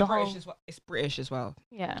 But You it's know also the British whole. as well. It's British as well.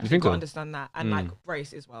 Yeah. You think got to so? understand that, and like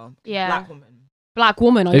race as well. Yeah. Black woman. Black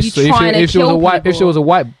woman, are If, you so trying to if she was kill a white, if she people? was a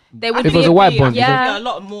white, They would if it be was a white Bond, you think- yeah. a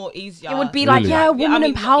lot more easier. It would be Really? like, yeah, woman I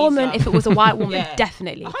mean, empowerment easier. if it was a white woman, Yeah.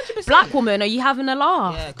 definitely. 100%. Black woman, are you having a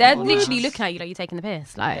laugh? Yeah, They're come on, literally man. looking at you like you're taking the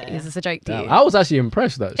piss. Like, Yeah. is this a joke to you? I was actually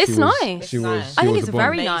impressed that It's she was, nice. She It's was. nice. She I think was it's a Bond.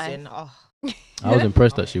 very nice. Amazing. Oh. I was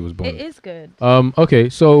impressed that she was Bond. It is good. Okay,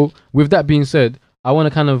 so with that being said, I want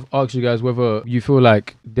to kind of ask you guys whether you feel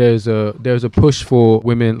like there's a push for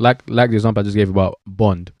women, like the example I just gave about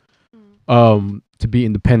Bond, to be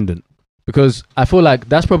independent, because I feel like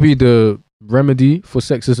that's probably the remedy for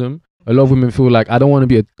sexism. A lot of women feel like, I don't want to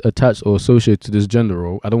be attached or associated to this gender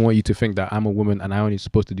role. I don't want you to think that I'm a woman and I only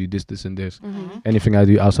supposed to do this, this, and this. Anything I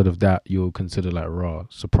do outside of that, you'll consider like raw,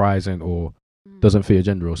 surprising, or doesn't fit your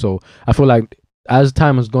gender role. So I feel like as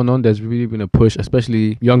time has gone on, there's really been a push,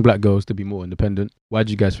 especially young black girls, to be more independent. Why do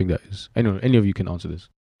you guys think that is? Anyway, any of you can answer this.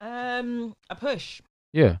 A push.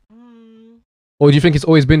 Yeah. Or do you think it's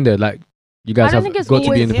always been there? Like, you guys have got to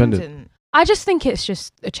be independent. I just think it's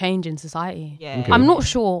just a change in society. Yeah. Okay. I'm not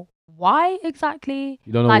sure why exactly.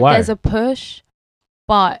 You don't know like why? There's a push,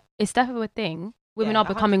 but it's definitely a thing. Women Yeah, are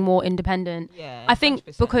becoming more independent. Yeah. I think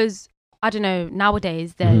 100%. because, I don't know,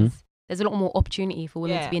 nowadays there's a lot more opportunity for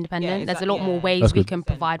women to be independent. There's a lot more ways That's we good. can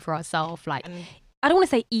provide for ourselves. Like, And I don't want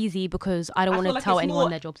to say easy because I don't want feel to like tell it's anyone more-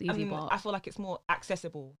 their job's easy, but I feel like it's more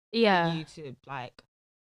accessible for yeah, you to like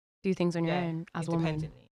do things on your own as a woman.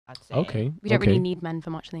 independently, I'd say. Okay. We don't okay. really need men for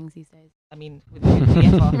much things these days. I mean, with we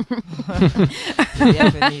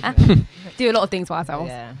ever need men. Do a lot of things for ourselves.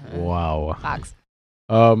 Yeah. Wow. Facts.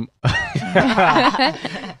 All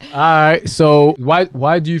right. So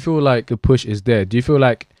why do you feel like the push is there? Do you feel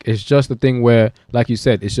like it's just a thing where, like you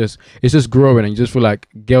said, it's just growing, and you just feel like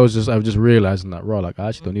girls I've just realizing that raw, like I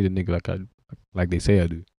actually don't need a nigga like they say I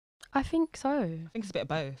do. I think so. I think it's a bit of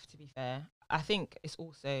both, to be fair. I think it's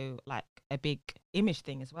also like a big image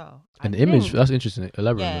thing as well. An I image, think- that's interesting.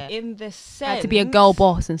 Elaborate. Yeah, in the sense Like to be a girl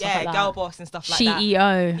boss and stuff Yeah, like that. girl boss and stuff like that.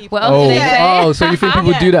 CEO. People- What else Oh, do they say? so you think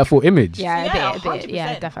people do that for image? Yeah, Yeah, a bit.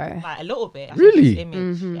 Yeah, 100%. definitely. Like a little bit. I Really? Think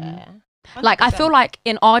it's image, Mhm. yeah. Like I 100%. feel like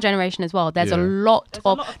in our generation as well, there's a Yeah. lot There's a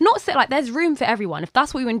of lot of- not say like there's room for everyone. If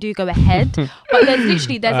that's what you want to do, go ahead. But there's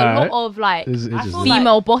a Alright. lot of like This is I feel interesting. like-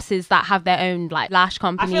 female bosses that have their own like lash I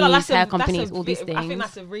companies, feel like that's hair a, companies, that's a all these bit- I think things.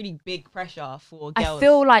 that's a really big pressure for I girls.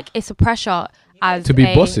 feel like it's a pressure as To be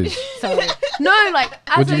a- bosses. Sorry. No, like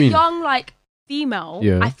What as do you a mean? young like female,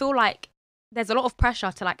 Yeah. I feel like there's a lot of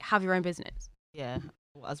pressure to like have your own business. Yeah,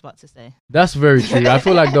 what I was about to say. That's very true. I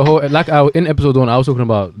feel like the whole, like in episode 1, I was talking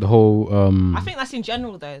about the whole. I think that's in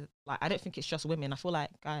general though. Like I don't think it's just women. I feel like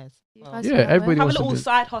guys. Well, guys yeah, feel that way? everybody have a wants to little do.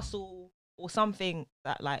 side hustle or something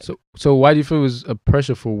that like. So why do you feel it was a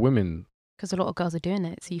pressure for women? Because a lot of girls are doing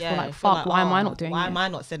it, so you yeah, feel like, I feel fuck, why am I oh, not doing Why it? am I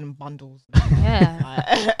not sending bundles?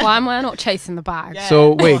 Yeah. Why am I not chasing the bag? Yeah.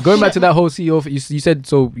 So wait, gosh. going back to that whole CEO, you said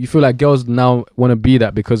so you feel like girls now want to be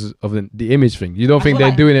that because of the image thing. You don't I think feel they're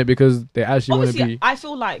like- doing it because they actually want to Obviously, be I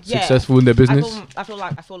feel like yeah. successful in their business. I feel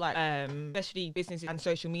like especially businesses and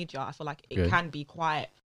social media. I feel like it Okay. can be quite.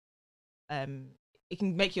 It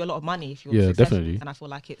can make you a lot of money if you're Yeah, successful, definitely. and I feel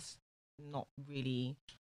like it's not really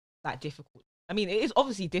that difficult. I mean, it is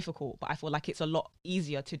obviously difficult, but I feel like it's a lot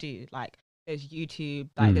easier to do. Like there's YouTube,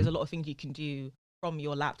 like there's a lot of things you can do from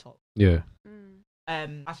your laptop. Yeah.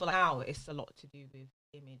 I feel like now it's a lot to do with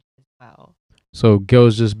image as well. So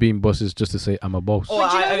girls just being bosses just to say I'm a boss. Or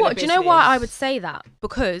But do you I know own a what? Do you know why I would business. say that?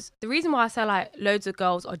 Because the reason why I say like loads of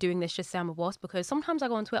girls are doing this just to say I'm a boss, because sometimes I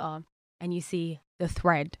go on Twitter and you see the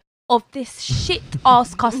thread of this shit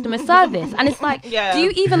ass customer service, and it's like, Yeah. do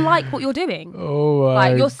you even like what you're doing? Oh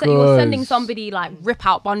my Like you're sending gosh. somebody like rip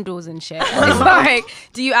out bundles and shit. And it's like,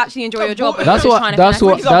 do you actually enjoy your job? Or That's you're just what trying to that's finesse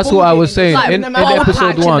what it? that's what I was saying Like, in the whole episode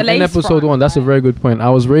patch and 1. the In lace episode front. 1, that's a very good point. I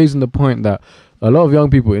was raising the point that a lot of young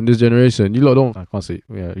people in this generation, you lot don't. I can't say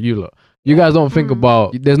you lot. You guys don't think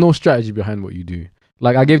about. There's no strategy behind what you do.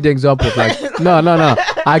 Like I gave the example of like no.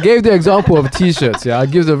 I gave the example of t-shirts. Yeah, I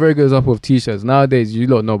give a very good example of t-shirts. Nowadays, you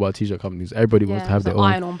don't know about t-shirt companies. Everybody wants to have their the own.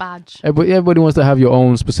 iron-on badge. Everybody wants to have your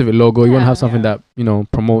own specific logo. You want to Yeah. have something that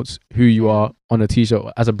promotes who you are on a t-shirt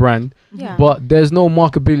as a brand. Yeah. But there's no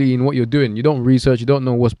marketability in what you're doing. You don't research. You don't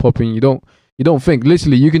know what's popping. You don't think.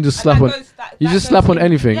 Literally, you can just And slap that on. goes- that- you that just goes slap on in-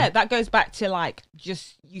 anything. Yeah, that goes back to like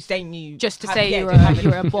just you saying you Just to have- say yeah, you're just a- having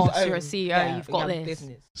you're a his boss, own- you're a CEO, you've you got have this.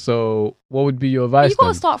 business. So, what would be your But advice? you've got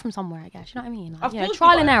to then? start from somewhere, I guess. You know what I mean? Like, Of course you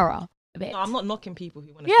trial and gotta- error a bit. No, I'm not knocking people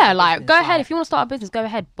who want to. Yeah, like go ahead if you want to start a business, go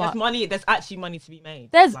ahead. There's But money. There's actually money to be made.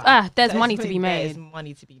 There's Like, money to be There's made.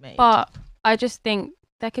 money to be made. but I just think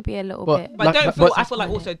there could be a little But- bit. But Like- don't but- feel. but- I feel like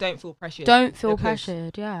also don't feel pressured. Don't feel because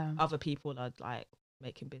pressured. Yeah, Other people are like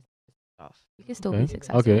making business stuff. you can still Okay. be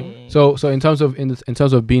successful. Okay. So in terms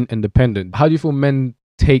of being independent, how do you feel men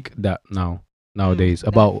take that nowadays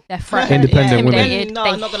about? They're threatened, Independent women. intimidated. No, they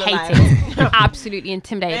I'm not gonna hate lie. it. Absolutely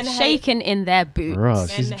intimidated, Men hate- shaken in their boots. Bruh,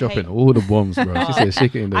 she's Men dropping hate- all the bombs, bro. She said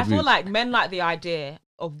shake it in the I feel boots. like men like the idea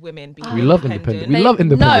of women being. We love independent. We love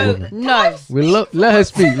independent women. No, We love. Let her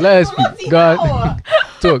speak. Let her speak. God,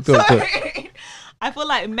 talk. I feel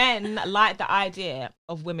like men like the idea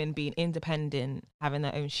of women being independent, having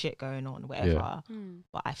their own shit going on, whatever.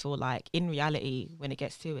 But I feel like in reality, when it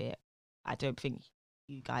gets to it, I don't think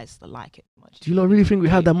you guys like it much. Do you not really think we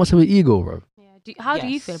have that much of an ego, bro? Yeah. How do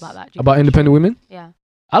you feel about that? About independent women? Yeah.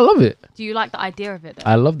 I love it. Do you like the idea of it though?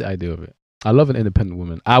 I love the idea of it. I love an independent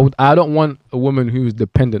woman. I don't want a woman who's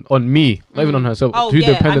dependent on me, not even on herself. Who's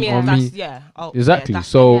dependent on me. Yeah. Exactly. Yeah,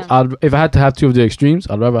 so if I had to have two of the extremes,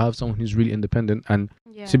 I'd rather have someone who's really independent and,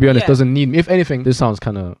 to be honest, doesn't need me. If anything, this sounds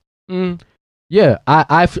kind of.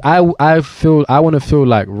 I feel I want to feel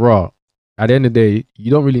like raw. At the end of the day, you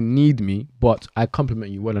don't really need me, but I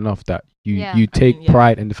compliment you well enough that you take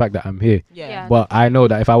pride in the fact that I'm here. Yeah. But I know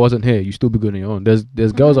that if I wasn't here, you still be good on your own. There's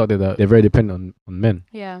girls out there that they're very dependent on men.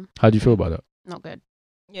 Yeah. How do you feel about that? Not good.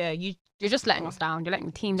 Yeah, You're just letting us down. You're letting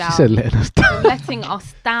the team She down. said letting us down. You're letting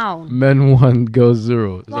us down. Men 1, girls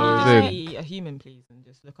 0. Is that what Why? you're saying? be a human, please, and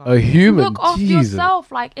just look after A human. Look after Jesus. yourself.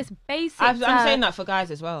 Like it's basic. I'm saying that for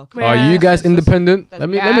guys as well. Yeah. Are you guys independent? Let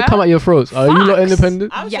me come at your throats. Are you not Facts.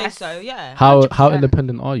 independent? I would Yes. say so, yeah. How 100%.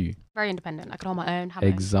 independent are you? Very independent. I can hold my own. Have my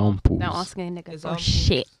own Examples. job. Don't ask any niggas for Examples.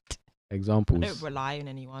 shit. I Examples. don't rely on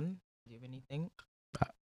anyone to do anything.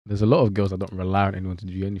 There's a lot of girls that don't rely on anyone to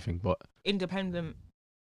do anything, but Independent.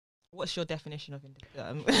 What's your definition of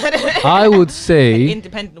independent? I would say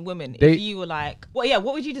independent woman. they- If you were like, what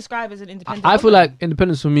would you describe as an independent? I feel woman? like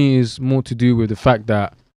independence for me is more to do with the fact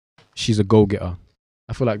that she's a go-getter.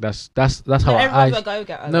 I feel like that's how everyone's a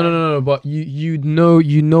go-getter. No. But you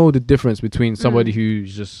know the difference between somebody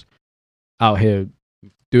who's just out here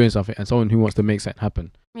doing something and someone who wants to make something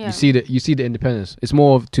happen. Yeah. You see the independence. It's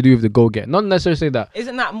more to do with the go-getter. Not necessarily say that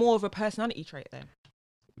Isn't that more of a personality trait then?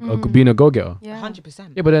 being a go-getter. Yeah.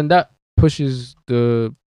 100%. Yeah, but then that pushes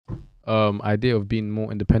the idea of being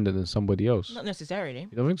more independent than somebody else. Not necessarily.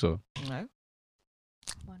 You don't think so? No.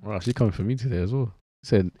 Wow, she's coming for me today as well.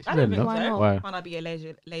 She I said don't think no. Why so. not? Why? Can't I be a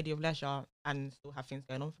lady of leisure and still have things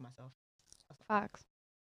going on for myself? Facts.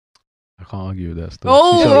 I can't argue with that stuff.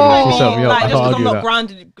 Oh! She set me up. Like, I just can't because I'm argue not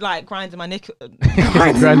that. grinding my knickers.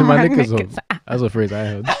 Grinding my knickers off. That's a phrase I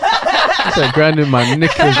heard. I said grinding my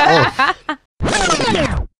knickers off.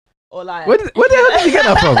 Or like, Where the hell did you get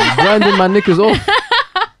that from? Grinding my knickers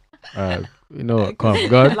off. You know what? Come on,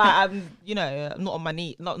 God. like I'm not on my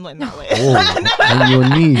knee, not in that way. Oh, on your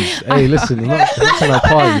knees. Hey, listen, I'm not trying to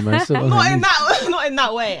party, man. Still on not her in knees. that, not in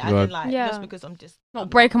that way. I God. mean, like Yeah. just because I'm just Not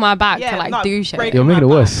breaking my back Yeah, to like not do shit. breaking You're making it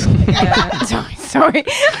my worse. back. Yeah. Sorry.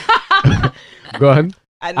 Go on.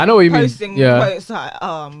 And I know what you mean. posting Yeah. quotes like,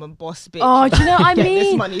 I'm a boss bitch. Oh, do you know what I Get this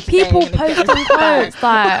mean? money today People and get posting the bag. quotes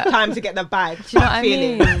like, Time to get the bag. you know what I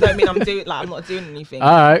Feelings. mean? Don't mean I'm not doing anything. All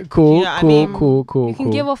right, cool, You know what I cool, mean? cool. you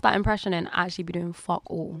can give off that impression and actually be doing fuck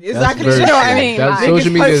all. Exactly. very You know what I true. mean? That's Like,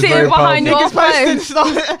 social media is sitting very behind powerful. your Niggas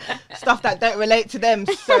phone. posting stuff that don't relate to them.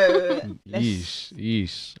 So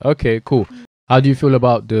Yeesh. Okay, cool. How do you feel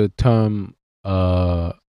about the term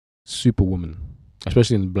superwoman,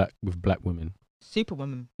 especially with black women?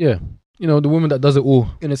 Superwoman. Yeah, you know, the woman that does it all,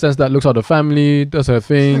 in a sense that looks out the family, does her I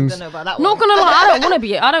things. don't know about that Not one. gonna lie, I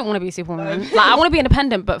don't want to be a superwoman. Like I want to be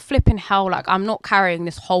independent, but flipping hell, like I'm not carrying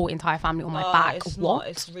this whole entire family on my back. It's What? not.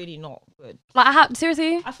 It's really not good. Like I have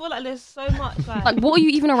seriously. I feel like there's so much Like what are you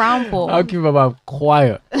even around for? I'll keep my mouth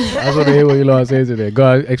quiet. I just want to hear what you lot are saying today. Go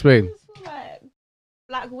on, explain. I feel like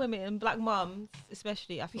black women, black mums,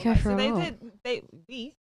 especially. I feel Go like for so a they walk. did.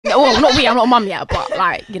 We No, well, not me. I'm not a mum yet, but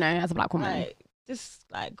like as a black woman, like just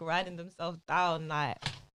like grinding themselves down, like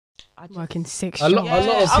I just, working 6 A lot, jobs.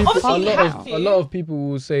 Yeah, a lot of people, obviously you have a to. lot of people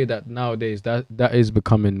will say that nowadays that is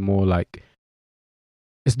becoming more like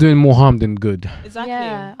it's doing more harm than good. Exactly.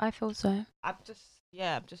 Yeah, I feel so. I'm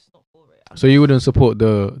just not for it. So you wouldn't support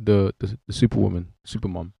the superwoman,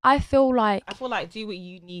 supermom. I feel like I feel like do what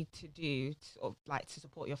you need to do to, sort of, like to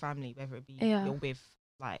support your family, whether it be Yeah. you're with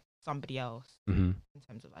like somebody else Mm-hmm. in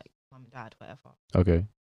terms of like mum and dad, whatever. Okay.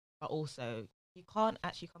 But also you can't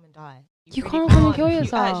actually come and die. you really can't come and kill You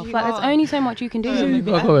yourself. actually Like there's can't. only so much you can do. No, You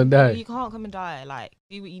can't come and die. You can't come and die. Like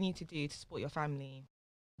do what you need to do to support your family.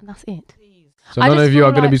 And that's it. Please. So I none just of you feel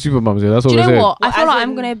are going to like- be supermoms here. That's what Do you we're know saying. what? I Well, feel as like I'm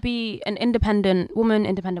in- gonna be an independent woman,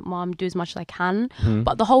 independent mom, do as much as I can. Mhm.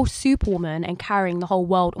 But the whole superwoman and carrying the whole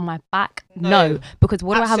world on my back, no. Because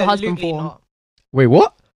what do I have a husband Absolutely for? not. Wait,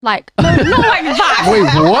 what? Like, no, not like that. Wait,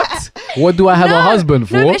 what? What do I have a No, husband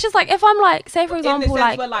for? No, but it's just like if I'm like, say for In the example,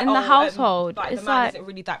 sense like where, in the household, like, it's the man like isn't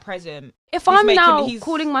really that present. if he's I'm making- now he's-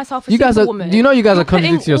 calling myself a You guys are. superwoman. Do you know you guys you're are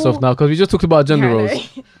contradicting putting yourself all- now because we just talked about gender Yeah, I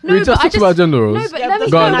roles. know. We just talked about gender roles. No, but Yeah, let me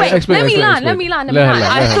but Go on, wait, explain, let me explain, land. Let me explain. land. Let her land,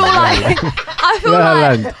 I let feel her land, like I feel Let her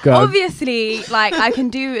like land. Go on. obviously like I can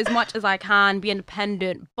do as much as I can, be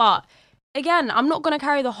independent, but again, I'm not gonna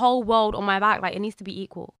carry the whole world on my back. Like, it needs to be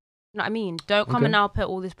equal. You know what I mean? Don't come and now put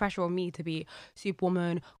all this pressure on me to be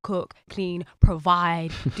superwoman, cook, clean,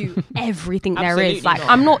 provide, do everything there is. Like,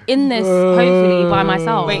 I'm not in this hopefully by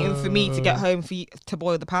myself. Waiting for me to get home for you to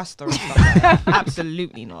boil the pasta and stuff like that.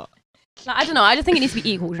 Absolutely not. Like, I don't know. I just think it needs to be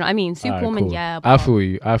equal. Do you know what I mean? Superwoman, cool. yeah. I feel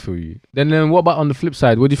you. Then what about on the flip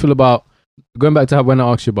side? What do you feel about going back to when I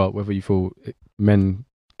asked you about whether you feel men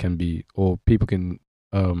can be or people can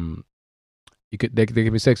they can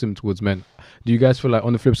be sexist towards men? Do you guys feel like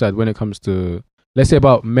on the flip side when it comes to, let's say,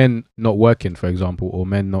 about men not working, for example, or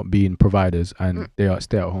men not being providers and they are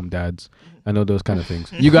stay-at-home dads and all those kind of things?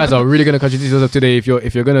 You guys are really gonna contradict yourself today if you're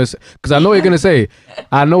gonna, because I know what you're gonna say.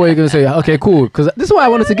 Okay, cool. Because this is why I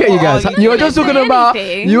wanted to get you guys. You were just talking about.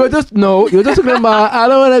 You were just talking about. I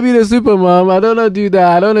don't want to be the super mom. I don't want to do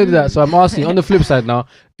that. I don't want to do that. So I'm asking on the flip side now.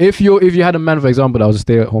 If you had a man, for example, that was a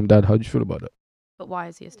stay-at-home dad, how do you feel about that? But why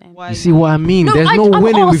is he a stay-at-home? You see what I mean? There's no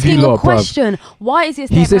winning with you lot, bro. Question. Why is he a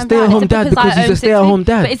stay-at-home dad? He's a stay-at-home dad because he's a stay-at-home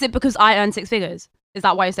dad. But is it because I earn 6 figures? Is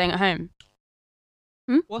that why you're staying at home?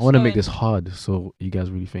 I want to make this hard, so you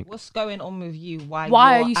guys really think. What's going on with you?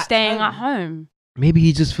 Why are you staying at home? Maybe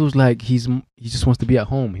he just feels like he just wants to be at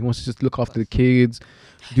home. He wants to just look after the kids,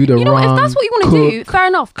 do the You know what? If that's what you want to do, fair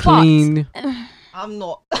enough. Clean. But I'm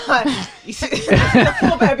not. You see, the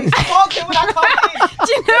floor better be sparkling when I come in.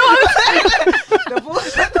 Do you know what I'm saying? The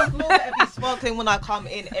floor better be sparkling when I come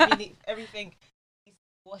in. Everything is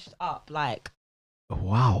washed up. Like,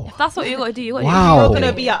 wow. If that's what you got to do, you got to Wow. do. If you're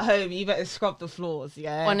gonna be at home, you better scrub the floors.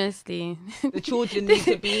 Yeah. Honestly, The children need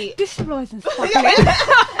to be. this floor isn't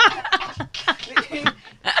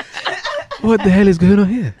What the hell is going on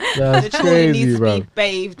here? The That's children crazy, needs to bro. be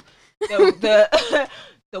bathed.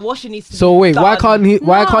 The washing needs to. So be wait, done. why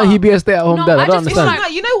can't he be a stay-at-home No, dad? I I don't just understand. feel No,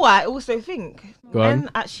 you know what? I also think Go on. men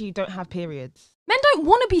actually don't have periods. Men don't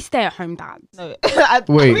want to be stay-at-home dads. No.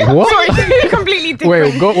 Wait, what? Sorry, completely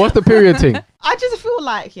different. Wait, what's the period thing? I just feel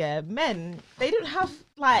like men they don't have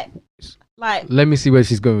like. Let me see where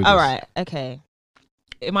she's going with All this. right, okay.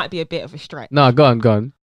 It might be a bit of a stretch, No, go on.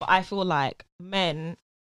 but I feel like men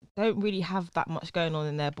don't really have that much going on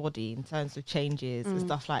in their body in terms of changes and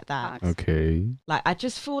stuff like that. Facts. Okay. Like, I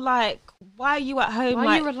just feel like, why are you at home? Why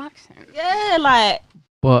are you relaxing? Yeah, like.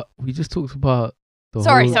 But we just talked about the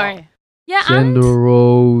Sorry. whole Yeah, gender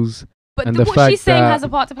roles. but and the what fact she's saying that- has a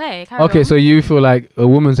part to play. Carry Okay, on. so you feel like a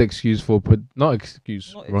woman's excuse for wrong choice of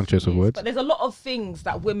excuse, words, But there's a lot of things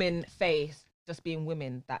that women face just being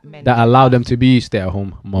women that men that allow them to be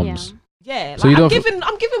stay-at-home moms. Yeah, So like, you I'm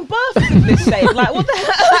don't giving birth for goodness sake. Like, what the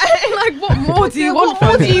hell? Like, what more do you want What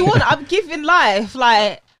more from do you me? want? I'm giving life.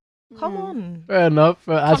 Like, come on. Fair enough.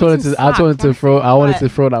 I just Come wanted some to. I just slack, wanted to man. throw. I wanted Right. to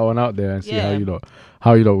throw that one out there and see Yeah.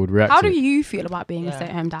 how you lot would react. How to do it. you feel about being a Yeah.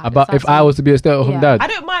 stay-at-home dad? About Is if that I was to be a stay-at-home Yeah. dad? I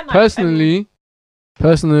don't mind. Like, Personally,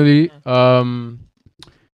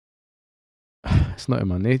 it's not in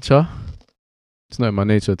my nature. It's not in my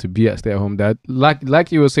nature to be a stay-at-home dad.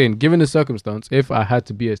 Like you were saying, given the circumstance, if I had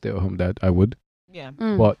to be a stay-at-home dad, I would. yeah.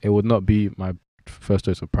 But it would not be my first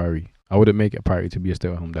choice of priority. I wouldn't make it a priority to be a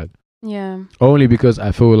stay-at-home dad. Yeah. Only because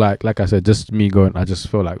I feel like I said, just me going. I just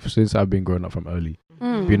feel like since I've been growing up from early,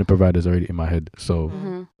 being a provider is already in my head. So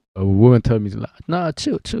Mm-hmm. a woman tell me like, nah,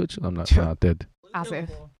 chill. I'm not dead. As if.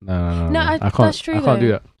 No. No, I can't. that's true, I can't do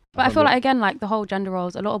though. that. But I can't feel do like, again, like the whole gender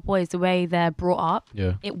roles, a lot of boys, the way they're brought up,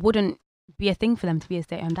 Yeah. it wouldn't be a thing for them to be a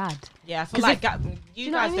stay-at-ome dad. Yeah, I feel 'Cause like you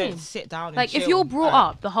you know what guys I mean? don't sit down and Like, if chill. you're brought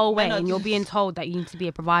up the whole way men are and you're just- being told that you need to be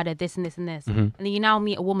a provider, this and this and this, Mhm. and then you now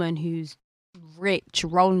meet a woman who's rich,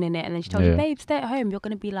 rolling in it, and then she tells Yeah. you, babe, stay at home, you're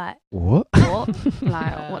going to be like, What? what?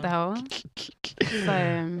 Like, what the hell?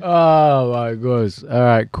 So, Oh my gosh. All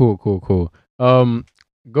right, cool.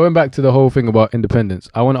 Going back to the whole thing about independence,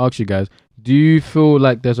 I want to ask you guys, do you feel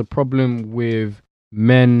like there's a problem with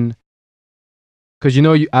men? Because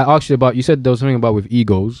I asked you about, you said there was something about with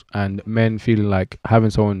egos and men feeling like having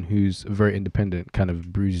someone who's very independent kind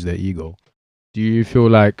of bruises their ego. Do you feel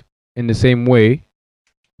like in the same way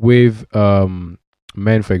with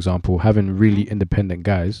men, for example, having really independent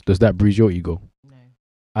guys, does that bruise your ego No.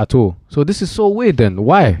 at all? So this is so weird then.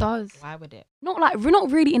 Why? it does. Why would it? Not like, we're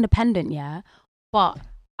not really independent, yeah, but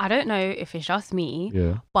I don't know if it's just me,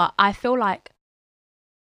 Yeah. but I feel like,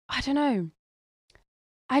 I don't know.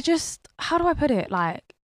 How do I put it? Like,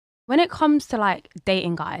 when it comes to like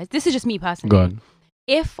dating guys, this is just me personally. Go on.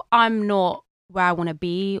 If I'm not where I want to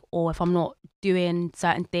be, or if I'm not doing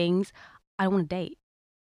certain things, I don't want to date.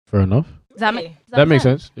 Fair enough. Does that, Really? make That makes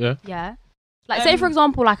sense. Yeah. Yeah. Like, say for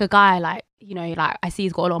example, like a guy, like, like I see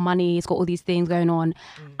he's got a lot of money, he's got all these things going on,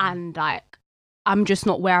 and like I'm just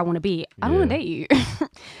not where I want to be. I don't want to date you. Wow.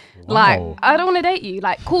 Like, I don't want to date you.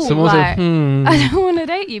 Like, cool. Someone like, said, I don't want to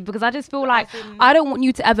date you because I just feel like I don't want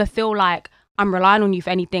you to ever feel like I'm relying on you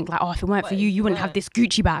for anything. Like, oh, if it weren't for you, you wouldn't have this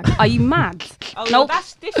Gucci bag. Are you mad? Oh, Nope.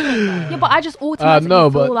 that's different. Though. Yeah, but I just automatically no,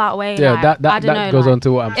 but feel that way. yeah, like, I that don't know, goes like, on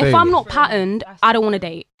to what I'm saying. if I'm not patterned, I don't want to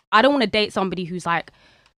date. I don't want to date somebody who's like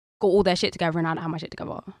got all their shit together and I don't have my shit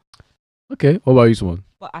together. Okay, what about you, Simone?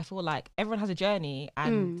 But I feel like everyone has a journey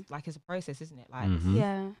and like it's a process, isn't it? Like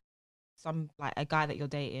Yeah. some like a guy that you're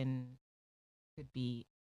dating could be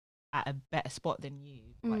at a better spot than you,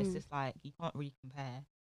 but it's just like you can't really compare.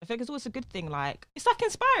 I think it's always a good thing. Like it's like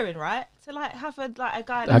inspiring, right? To like have a guy.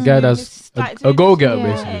 A guy that's a go-getter, Yeah.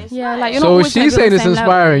 basically. Yeah, like you're not So always gonna she's be on saying the it's same level.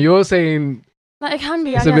 inspiring. You're saying Like it can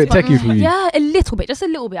be. It's I a bit guess, but, techie for you. Yeah, a little bit, just a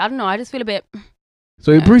little bit. I don't know. I just feel a bit.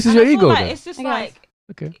 so. It bruises And your I feel ego. like Then. it's just I guess. like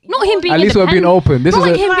Okay. Not him being At least we're being independent. open. This Not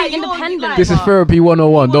is him a, being you're independent. like- this is but- therapy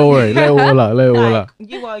 101. Don't worry. Let it all out. Let it all like, out.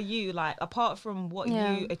 you are you. Like apart from what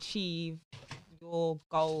Yeah. you achieve, your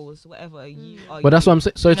goals, whatever you are. But that's what I'm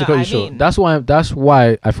saying. Sorry You to know cut you what I short. mean? That's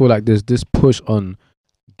why I feel like there's this push on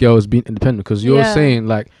girls being independent because you're Yeah. saying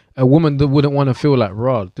like a woman that wouldn't want to feel like,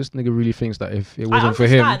 raw. This nigga really thinks that if it wasn't for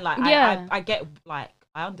him, Like, Yeah. I get like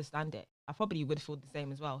I understand it. I probably would feel the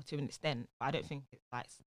same as well to an extent, but I don't think it's like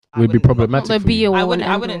I would be wouldn't not- problematic Not the for you be-all I and wouldn't.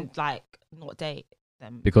 I end-all. wouldn't like not date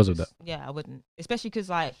them because of that. Yeah, I wouldn't, especially because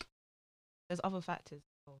like there's other factors.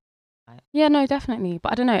 Yeah, no, definitely.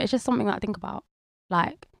 But I don't know. It's just something that I think about.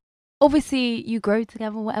 Like, obviously, you grow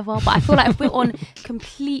together, whatever. But I feel like if we're on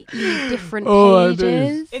completely different Oh,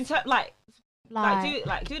 pages, In terms like,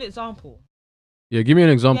 do an example. Yeah, give me an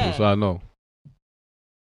example Yeah. so I know.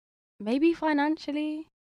 maybe financially,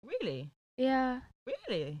 Really, yeah.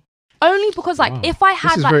 really. Only because, like, Wow. if I This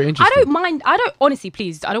had, is like, very I interesting. don't mind. I don't honestly,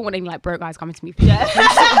 please. I don't want any like broke guys coming to me. Yeah.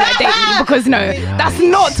 Like, date me because no, Right. that's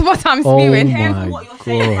not what I'm Oh spewing. my What you're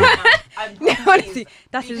saying God. right now. No, honestly,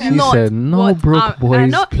 that is She not. said, "No what broke I'm-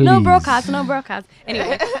 boys, no please." broke ass, no broke ass.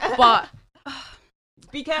 Anyway, but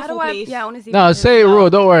Be how careful, do I? please. Yeah, honestly. No, say it raw.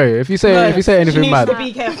 Don't worry. If you say She anything needs mad, to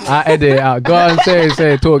be careful. I edit it out. Go on, say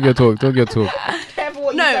it. Talk your talk. Careful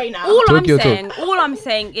what you No, say now. all I'm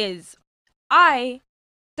saying is, I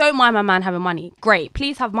don't mind my man having money. Great,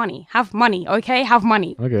 please have money. Have money, okay? Have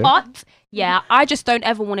money. Okay. But yeah, I just don't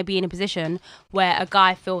ever want to be in a position where a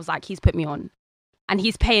guy feels like he's put me on. And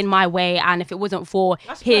he's paying my way, and if it wasn't for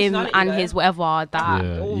That's him personality, and though. his whatever, that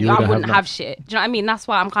Yeah, Oh, you I wouldn't wouldn't that. have shit. Do you know what I mean? That's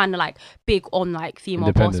why I'm kind of like big on like female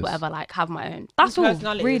boss, Independence. whatever. Like have my own. That's all,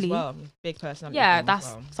 Personality really. as well. Big personality. Yeah, thing as that's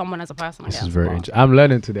well. someone as a person. I This guess. is very But- interesting. I'm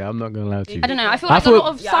learning today. I'm not gonna lie to you. I don't know. I feel I like thought- a lot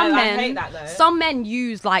of Yeah, some I men, hate that, though. some men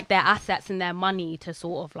use like their assets and their money to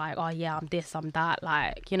sort of like, oh yeah, I'm this, I'm that,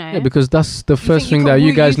 like you know. Yeah, because that's the You first think thing that can you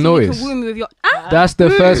woo- guys think you can notice. woo me with your, That's the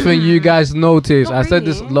first thing you guys notice. Not I said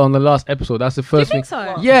this really. on the last episode. That's the Do you first think thing.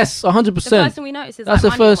 so? Yes, 100%. The first thing we notice is That's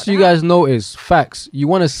like the money, first what you the hell? guys notice. Facts. You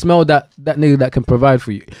want to smell that nigga that can provide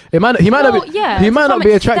for you. He might not Well, be. yeah, he to might not some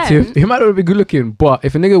be attractive. extent. He might not be good looking. But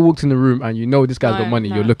if a nigga walks in the room and you know this guy's got No, money,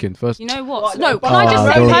 no. you're looking first. You know what? What? No, No, can I just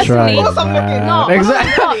say don't try, personally? Of course I'm looking. man. No,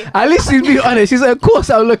 Exactly. At least he's being honest. He said, "Of course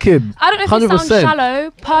I'm looking." I don't know if it sounds 100%.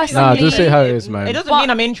 shallow. Personally, Nah, just say how it is, man. It doesn't But- mean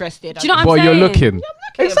I'm interested. Do you know what But I'm you're saying? looking.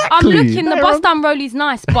 I'm Exactly. looking. The No, bust down rolly's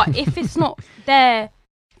nice, but if it's not there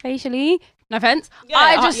facially, no offense, Yeah,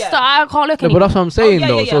 I just yeah. I can't look No, anymore. but that's what I'm saying yeah,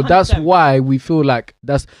 though. yeah, So that's 100%. why we feel like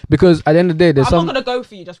that's because at the end of the day, there's I'm some not gonna go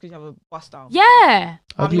for you just because you have a bust down. Yeah,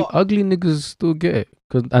 I'm ugly, not- ugly niggas still get it,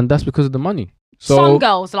 and that's because of the money. So some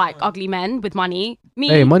girls like ugly men with money. Me,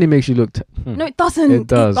 hey, money makes you look. no, it doesn't. It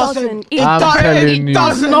does. It I'm does. telling you,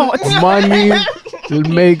 does not. money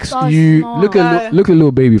makes Does you not. look at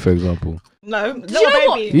little baby, for example. No, you little know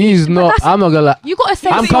what? baby. He's not. that's- I'm not gonna lie. You gotta say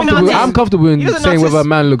I'm doesn't even comfortable. notice. I'm comfortable in He doesn't saying whether a notice.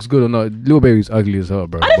 man looks good or not. Little baby's ugly as hell,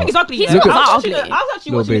 bro. I don't think but he's ugly. He's though. not I was ugly. watching I was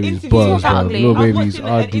actually Little watching an baby's interview. buzz, He's not bro. ugly. Little I was baby's watching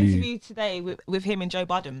an ugly. interview today with him and Joe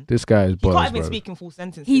Budden. This guy is He buzz, can't even bro. speak in full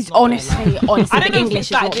sentences. He's not gonna honestly, lie. honestly, I the don't know if English it's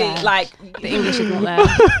is not like there. like The English is not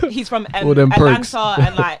there. he's from All them perks. Atlanta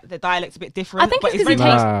and like the dialect's a bit different. I think but it's 'cause he very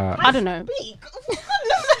takes. Nah. I don't know. speak.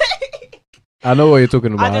 I know what you're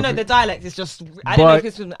talking about. I don't know. The dialect is just. I don't know But if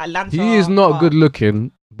it's from Atlanta. He is not but- good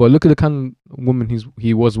looking, but look at the kind of woman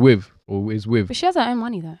he was with or is with. But she has her own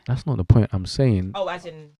money though. That's not the point. I'm saying Oh, as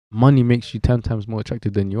in, money makes you 10 times more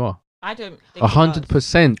attractive than you are. I don't. think it does.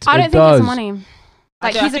 100%. I don't it think does. it's money. I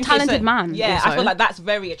Like don't- I he's a think it's talented man. Yeah, also. I feel like that's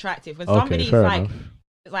very attractive. When Okay, somebody's fair like, enough.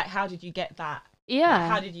 it's like, how did you get that? Like, Yeah.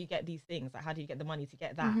 how did you get these things? Like, how do you get the money to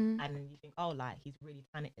get that? Mhm. And then you think, oh, like he's really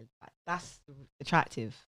talented. Like that's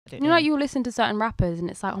attractive. I don't You know, like you listen to certain rappers and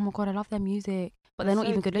it's like, oh my god, I love their music, but they're not So-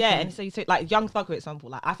 even good looking. Yeah, and so you say like Young Thug, for example.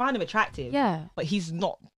 Like I find him attractive. Yeah. but he's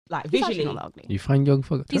not like He's actually visually. not that ugly. You find young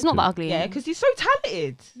fuck. He's not that attractive? ugly. Yeah, because he's so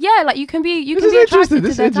talented. Yeah, like you can be This is attracted interesting, to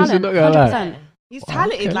this their is interesting, talent. not gonna lie. 100%. He's Wow,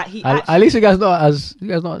 talented. okay. Like he At least you guys not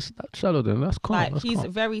that shallow then. That's calm. like That's he's a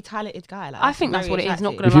calm. very talented guy. Like, I think that's very what it is,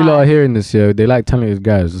 not attractive. If you lot lie. are hearing this, they like talented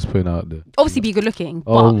guys. Just putting it out there. Obviously, be good looking.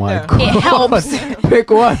 Oh But my Yeah. god! it helps. Pick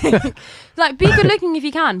one. like, be good looking if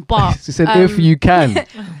you can. But She said, "If you can."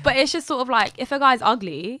 but it's just sort of like if a guy's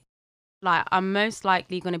ugly, like I'm most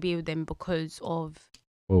likely gonna be with him because of.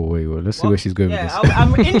 Oh wait. Let's see What? where she's going Yeah, with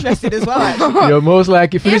I'm interested as well. Actually. this. You're most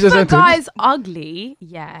likely finish If your a sentence. guy's ugly,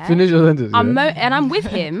 yeah. Finish your sentence. I'm yeah? and I'm with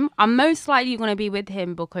him. I'm most likely gonna be with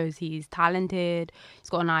him because he's talented. He's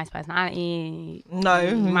got a nice personality. No,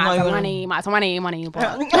 He might have some money, but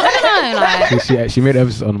I don't know. Like, She made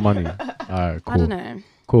emphasis on money. All right, I don't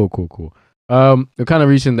cool, know. cool. We're kind of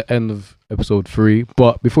reaching the end of episode 3,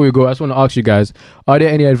 but before we go, I just want to ask you guys: are there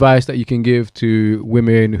any advice that you can give to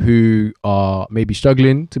women who are maybe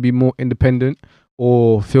struggling to be more independent,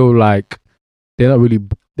 or feel like they're not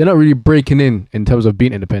really breaking in terms of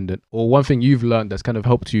being independent, or one thing you've learned that's kind of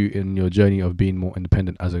helped you in your journey of being more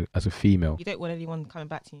independent as a female? You don't want anyone coming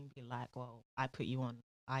back to you and be like, "Well, I put you on.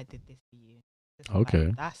 I did this for you." It's Okay.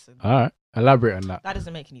 like, that's All right, elaborate on that. that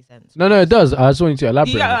doesn't make any sense. No, it does. I just want you to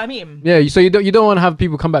elaborate. You get on what it. I mean? Yeah, so you don't want to have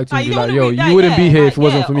people come back to you and be don't like, wanna "Yo, be that, you wouldn't be here if it like,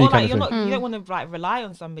 wasn't for me," or kind like, of thing. you don't want to like rely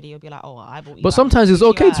on somebody. You'll be like, "Oh, I bought you." But back, sometimes it's push you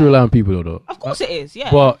okay to out. rely on people, though. Of course it is. Yeah.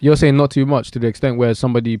 But you're saying not too much to the extent where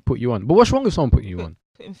somebody put you on. But what's wrong with someone putting you on?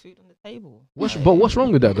 Putting food on the table. But what's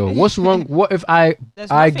wrong with that though? What's wrong? What if I There's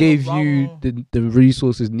I nothing gave wrong. you the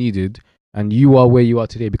resources needed and you are where you are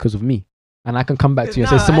today because of me, and I can come back to you and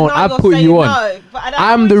say, No, Simone, know I you're put saying you on. no, but I don't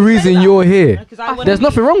I'm want the you to say reason that. you're here. Because I wanna There's be-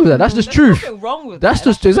 nothing wrong with that. That's just There's truth. nothing wrong with That's that.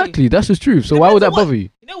 just That's exactly. That's just truth. So It why would depends that on bother you?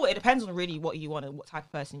 You know what? It depends on really what you want and what type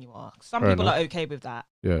of person you are. Some Fair people enough. are okay with that.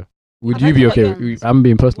 Yeah. Would I you be don't okay? think With, I'm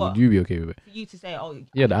being personal. What? Would you be okay with it? For you to say, "Oh,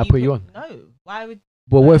 Yeah, that I put you on." No, why would?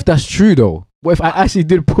 But what if that's true though? What if I actually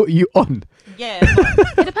did put you on? Yeah.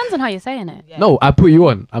 It depends on how you're saying it. yeah. No, I put you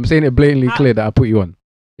on. I'm saying it blatantly I- clear that I put you on.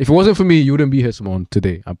 If it wasn't for me, you wouldn't be here, Simone,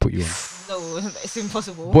 today. I put you on. No, it's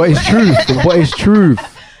impossible. But it's truth. But it's truth.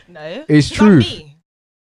 No, It's 'Cause truth. I'm me.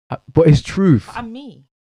 But it's truth. I'm me.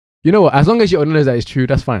 You know what? As long as you acknowledge that it's true,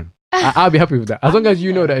 that's fine. I'll be happy with that. As long as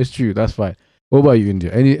you know that it's true, that's fine. What about you,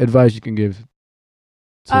 India? Any advice you can give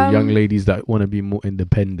to young ladies that want to be more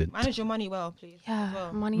independent? Manage your money well, please. as Yeah,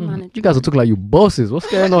 well. money Mhm. management. You guys are talking like you bosses. What's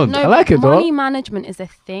going on? No, I like it, though. money management is a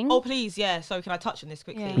thing. Oh, please, yeah. So can I touch on this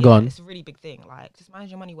quickly? Yeah. Go on. It's a really big thing. Like, just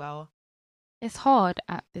manage your money well. It's hard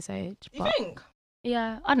at this age. You But think?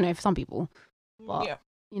 yeah, I don't know for some people. But- Yeah.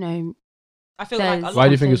 You know, I feel like a there's Why lot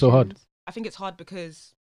do you think it's so hard? temptations. I think it's hard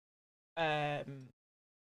because,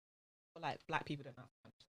 like black people don't have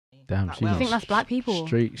money Damn, that she I well. think that's black people.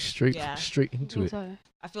 Straight Yeah. into think it. so.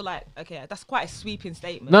 I feel like that's quite a sweeping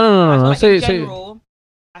statement. No. I feel like Say in it. Say it. general,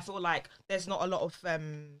 I feel like there's not a lot of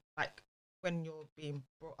like when you're being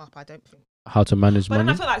brought up. I don't think. How to manage But then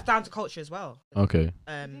money? I feel like it's down to culture as well. Okay.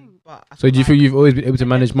 But I So do you like, feel you've always been able to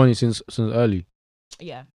manage money since early?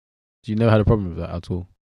 Yeah, Do you never had a problem with that at all?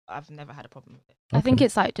 I've never had a problem with it. I think Okay.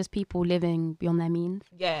 it's like just people living beyond their means.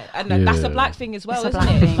 Yeah, and then that's Yeah. a black thing as well, It's a isn't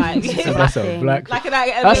black it? thing. Like, It's a That's black a thing. black. like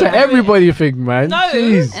That's an everybody thing, man. No,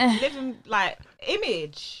 Jeez. living like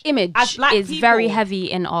image. Image As black is very people.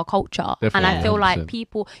 heavy in our culture, and Definitely, I feel like 100%.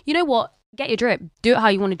 people. You know what? Get your drip. Do it how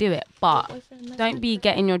you want to do it, but don't be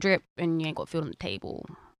getting your drip and you ain't got food on the table.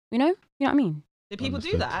 You know what I mean? Do people do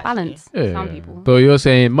Understood. that? Actually? Balance. Yeah. Some people. But you're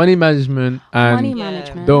saying money management and Money Yeah.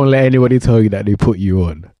 management. don't let anybody tell you that they put you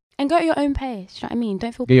on. And go at your own pace. Do you know what I mean?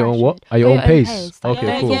 Don't feel Get your pressured. own what? At Go your own pace. Like, Okay,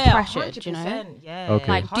 don't cool. feel Yeah, pressured, you know? 100%, Yeah. Okay.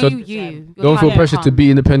 Like, So do you. Your Don't time feel will pressured to come. be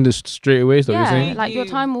independent straight away. Is that what you're Yeah, saying? like your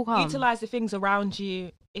time will come. Utilize the things around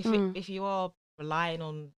you. If Mm. if you are relying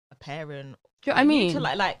on a parent, Do you know what I mean?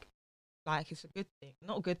 like it's a good thing.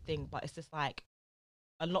 Not a good thing, but it's just like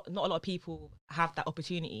not a lot of people have that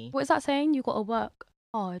opportunity. What is that saying? You got to work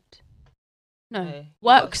hard. No, You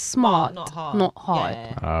work got smart, not hard. not hard.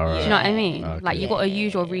 Yeah. Alright. Do you know what I mean? Okay. Like you got to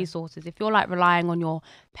use your Yeah. resources. If you're like relying on your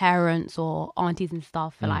parents or aunties and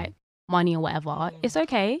stuff for Mm. like money or whatever, Mm. it's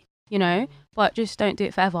okay, you know. But just don't do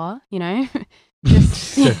it forever, you know.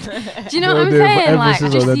 Just do you know what Don't I'm do it for saying? Like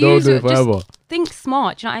emphasis just on the don't use do it. it forever. Just think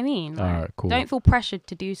smart. Do you know what I mean? Like, Alright, cool. Don't feel pressured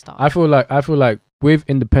to do stuff. I feel like with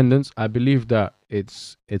independence, I believe that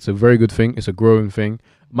it's a very good thing. It's a growing thing.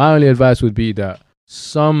 My only advice would be that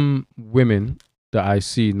some women that I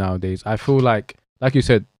see nowadays, I feel like you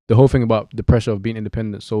said, the whole thing about the pressure of being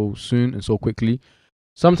independent so soon and so quickly.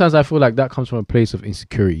 Sometimes I feel like that comes from a place of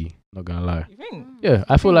insecurity. Not gonna lie. You think? Yeah,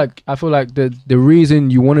 I feel like the reason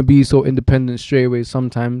you want to be so independent straight away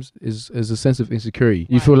sometimes is a sense of insecurity.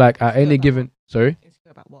 You Why? feel like at Feel any that given one. sorry. Insecure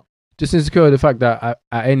About what? Just insecure the fact that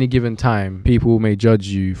at any given time, people may judge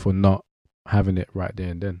you for not having it right there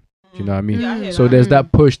and then. Do you know what I mean? Yeah, I hear So that. there's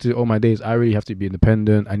that push to, oh my days, I really have to be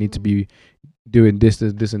independent. I need to be doing this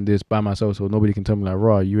and this by myself, so nobody can tell me like,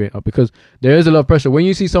 raw, you ain't up. Because there is a lot of pressure when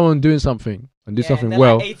you see someone doing something and do something they're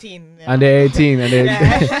well, like 18, and they're 18 and they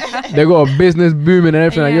they got a business booming and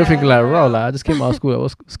everything. Like, you're thinking like, raw, like I just came out of school.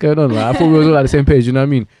 Like, what's going on? Like, I thought we were all at the same page. You know what I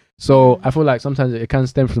mean? So I feel like sometimes it can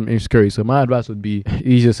stem from insecurity. So my advice would be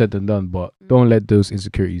easier said than done, but don't let those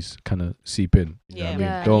insecurities kind of seep in. You know what I mean?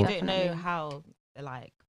 Yeah. Don't You don't know how they're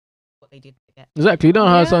like what they did to get. exactly. You don't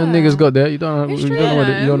know how some Yeah. niggas got there. You don't know. It's You true. don't know what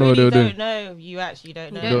they, you don't know what they were You doing. don't know. You actually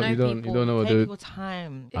don't know. You don't know You don't know what Take they. your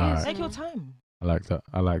time. Alright. Take your time. I like that.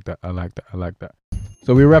 I like that. I like that. I like that.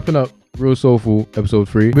 So we're wrapping up Real Soulful episode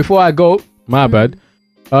 3. Before I go, my bad.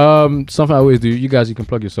 Something I always do. You guys, you can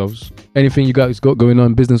plug yourselves. Anything you guys got going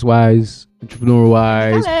on, business wise, entrepreneur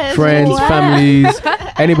wise, Hello. friends, Wow. families,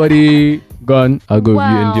 anybody. Gone. I'll go with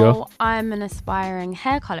you, India. I'm an aspiring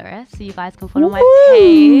hair colorist, so you guys can follow my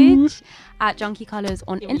page at Junkie Colors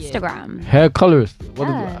on Period. Instagram. Hair colorist. What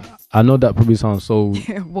is Yes. that? I know that probably sounds so.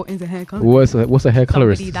 What is a hair color? What's a hair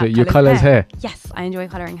colorist? Somebody So that your colours colors hair. Yes, I enjoy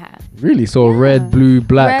coloring hair. Really? So Yeah. red, blue,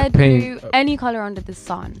 black, Red, paint, blue, any color under the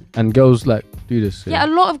sun. and girls like do this. Yeah, a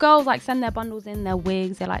lot of girls like send their bundles in, their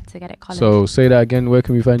wigs. They like to get it colored. So say that again. Where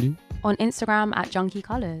can we find you? On Instagram at Junkie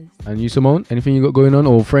Colors. And you, Simone, anything you got going on,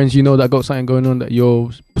 or friends you know that got something going on that you're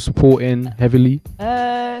supporting heavily?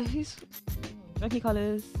 Who's Junkie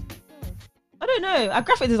Colors? I don't know. I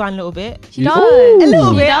graphic design a little bit. She You- does. Ooh. A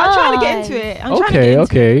little She bit. I'm trying to get does. into it. I'm trying to Okay, get into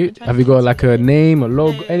okay. it. I'm trying Have to you get got into like a it. name, a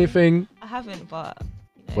logo, No. anything? I haven't, but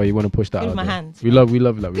Well, you want to push that Good out with my there. hands. We love that. We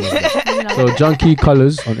love that. So Junkie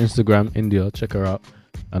Colors on Instagram, India. Check her out.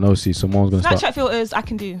 And obviously Simone's gonna start Snapchat filters I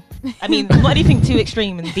can do. I mean, not anything too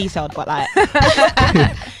extreme and detailed, but like,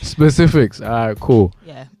 specifics. All right, cool.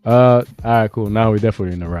 yeah. All right, cool. Now we're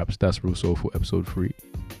definitely in the wraps. That's Real Soulful episode 3.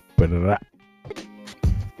 But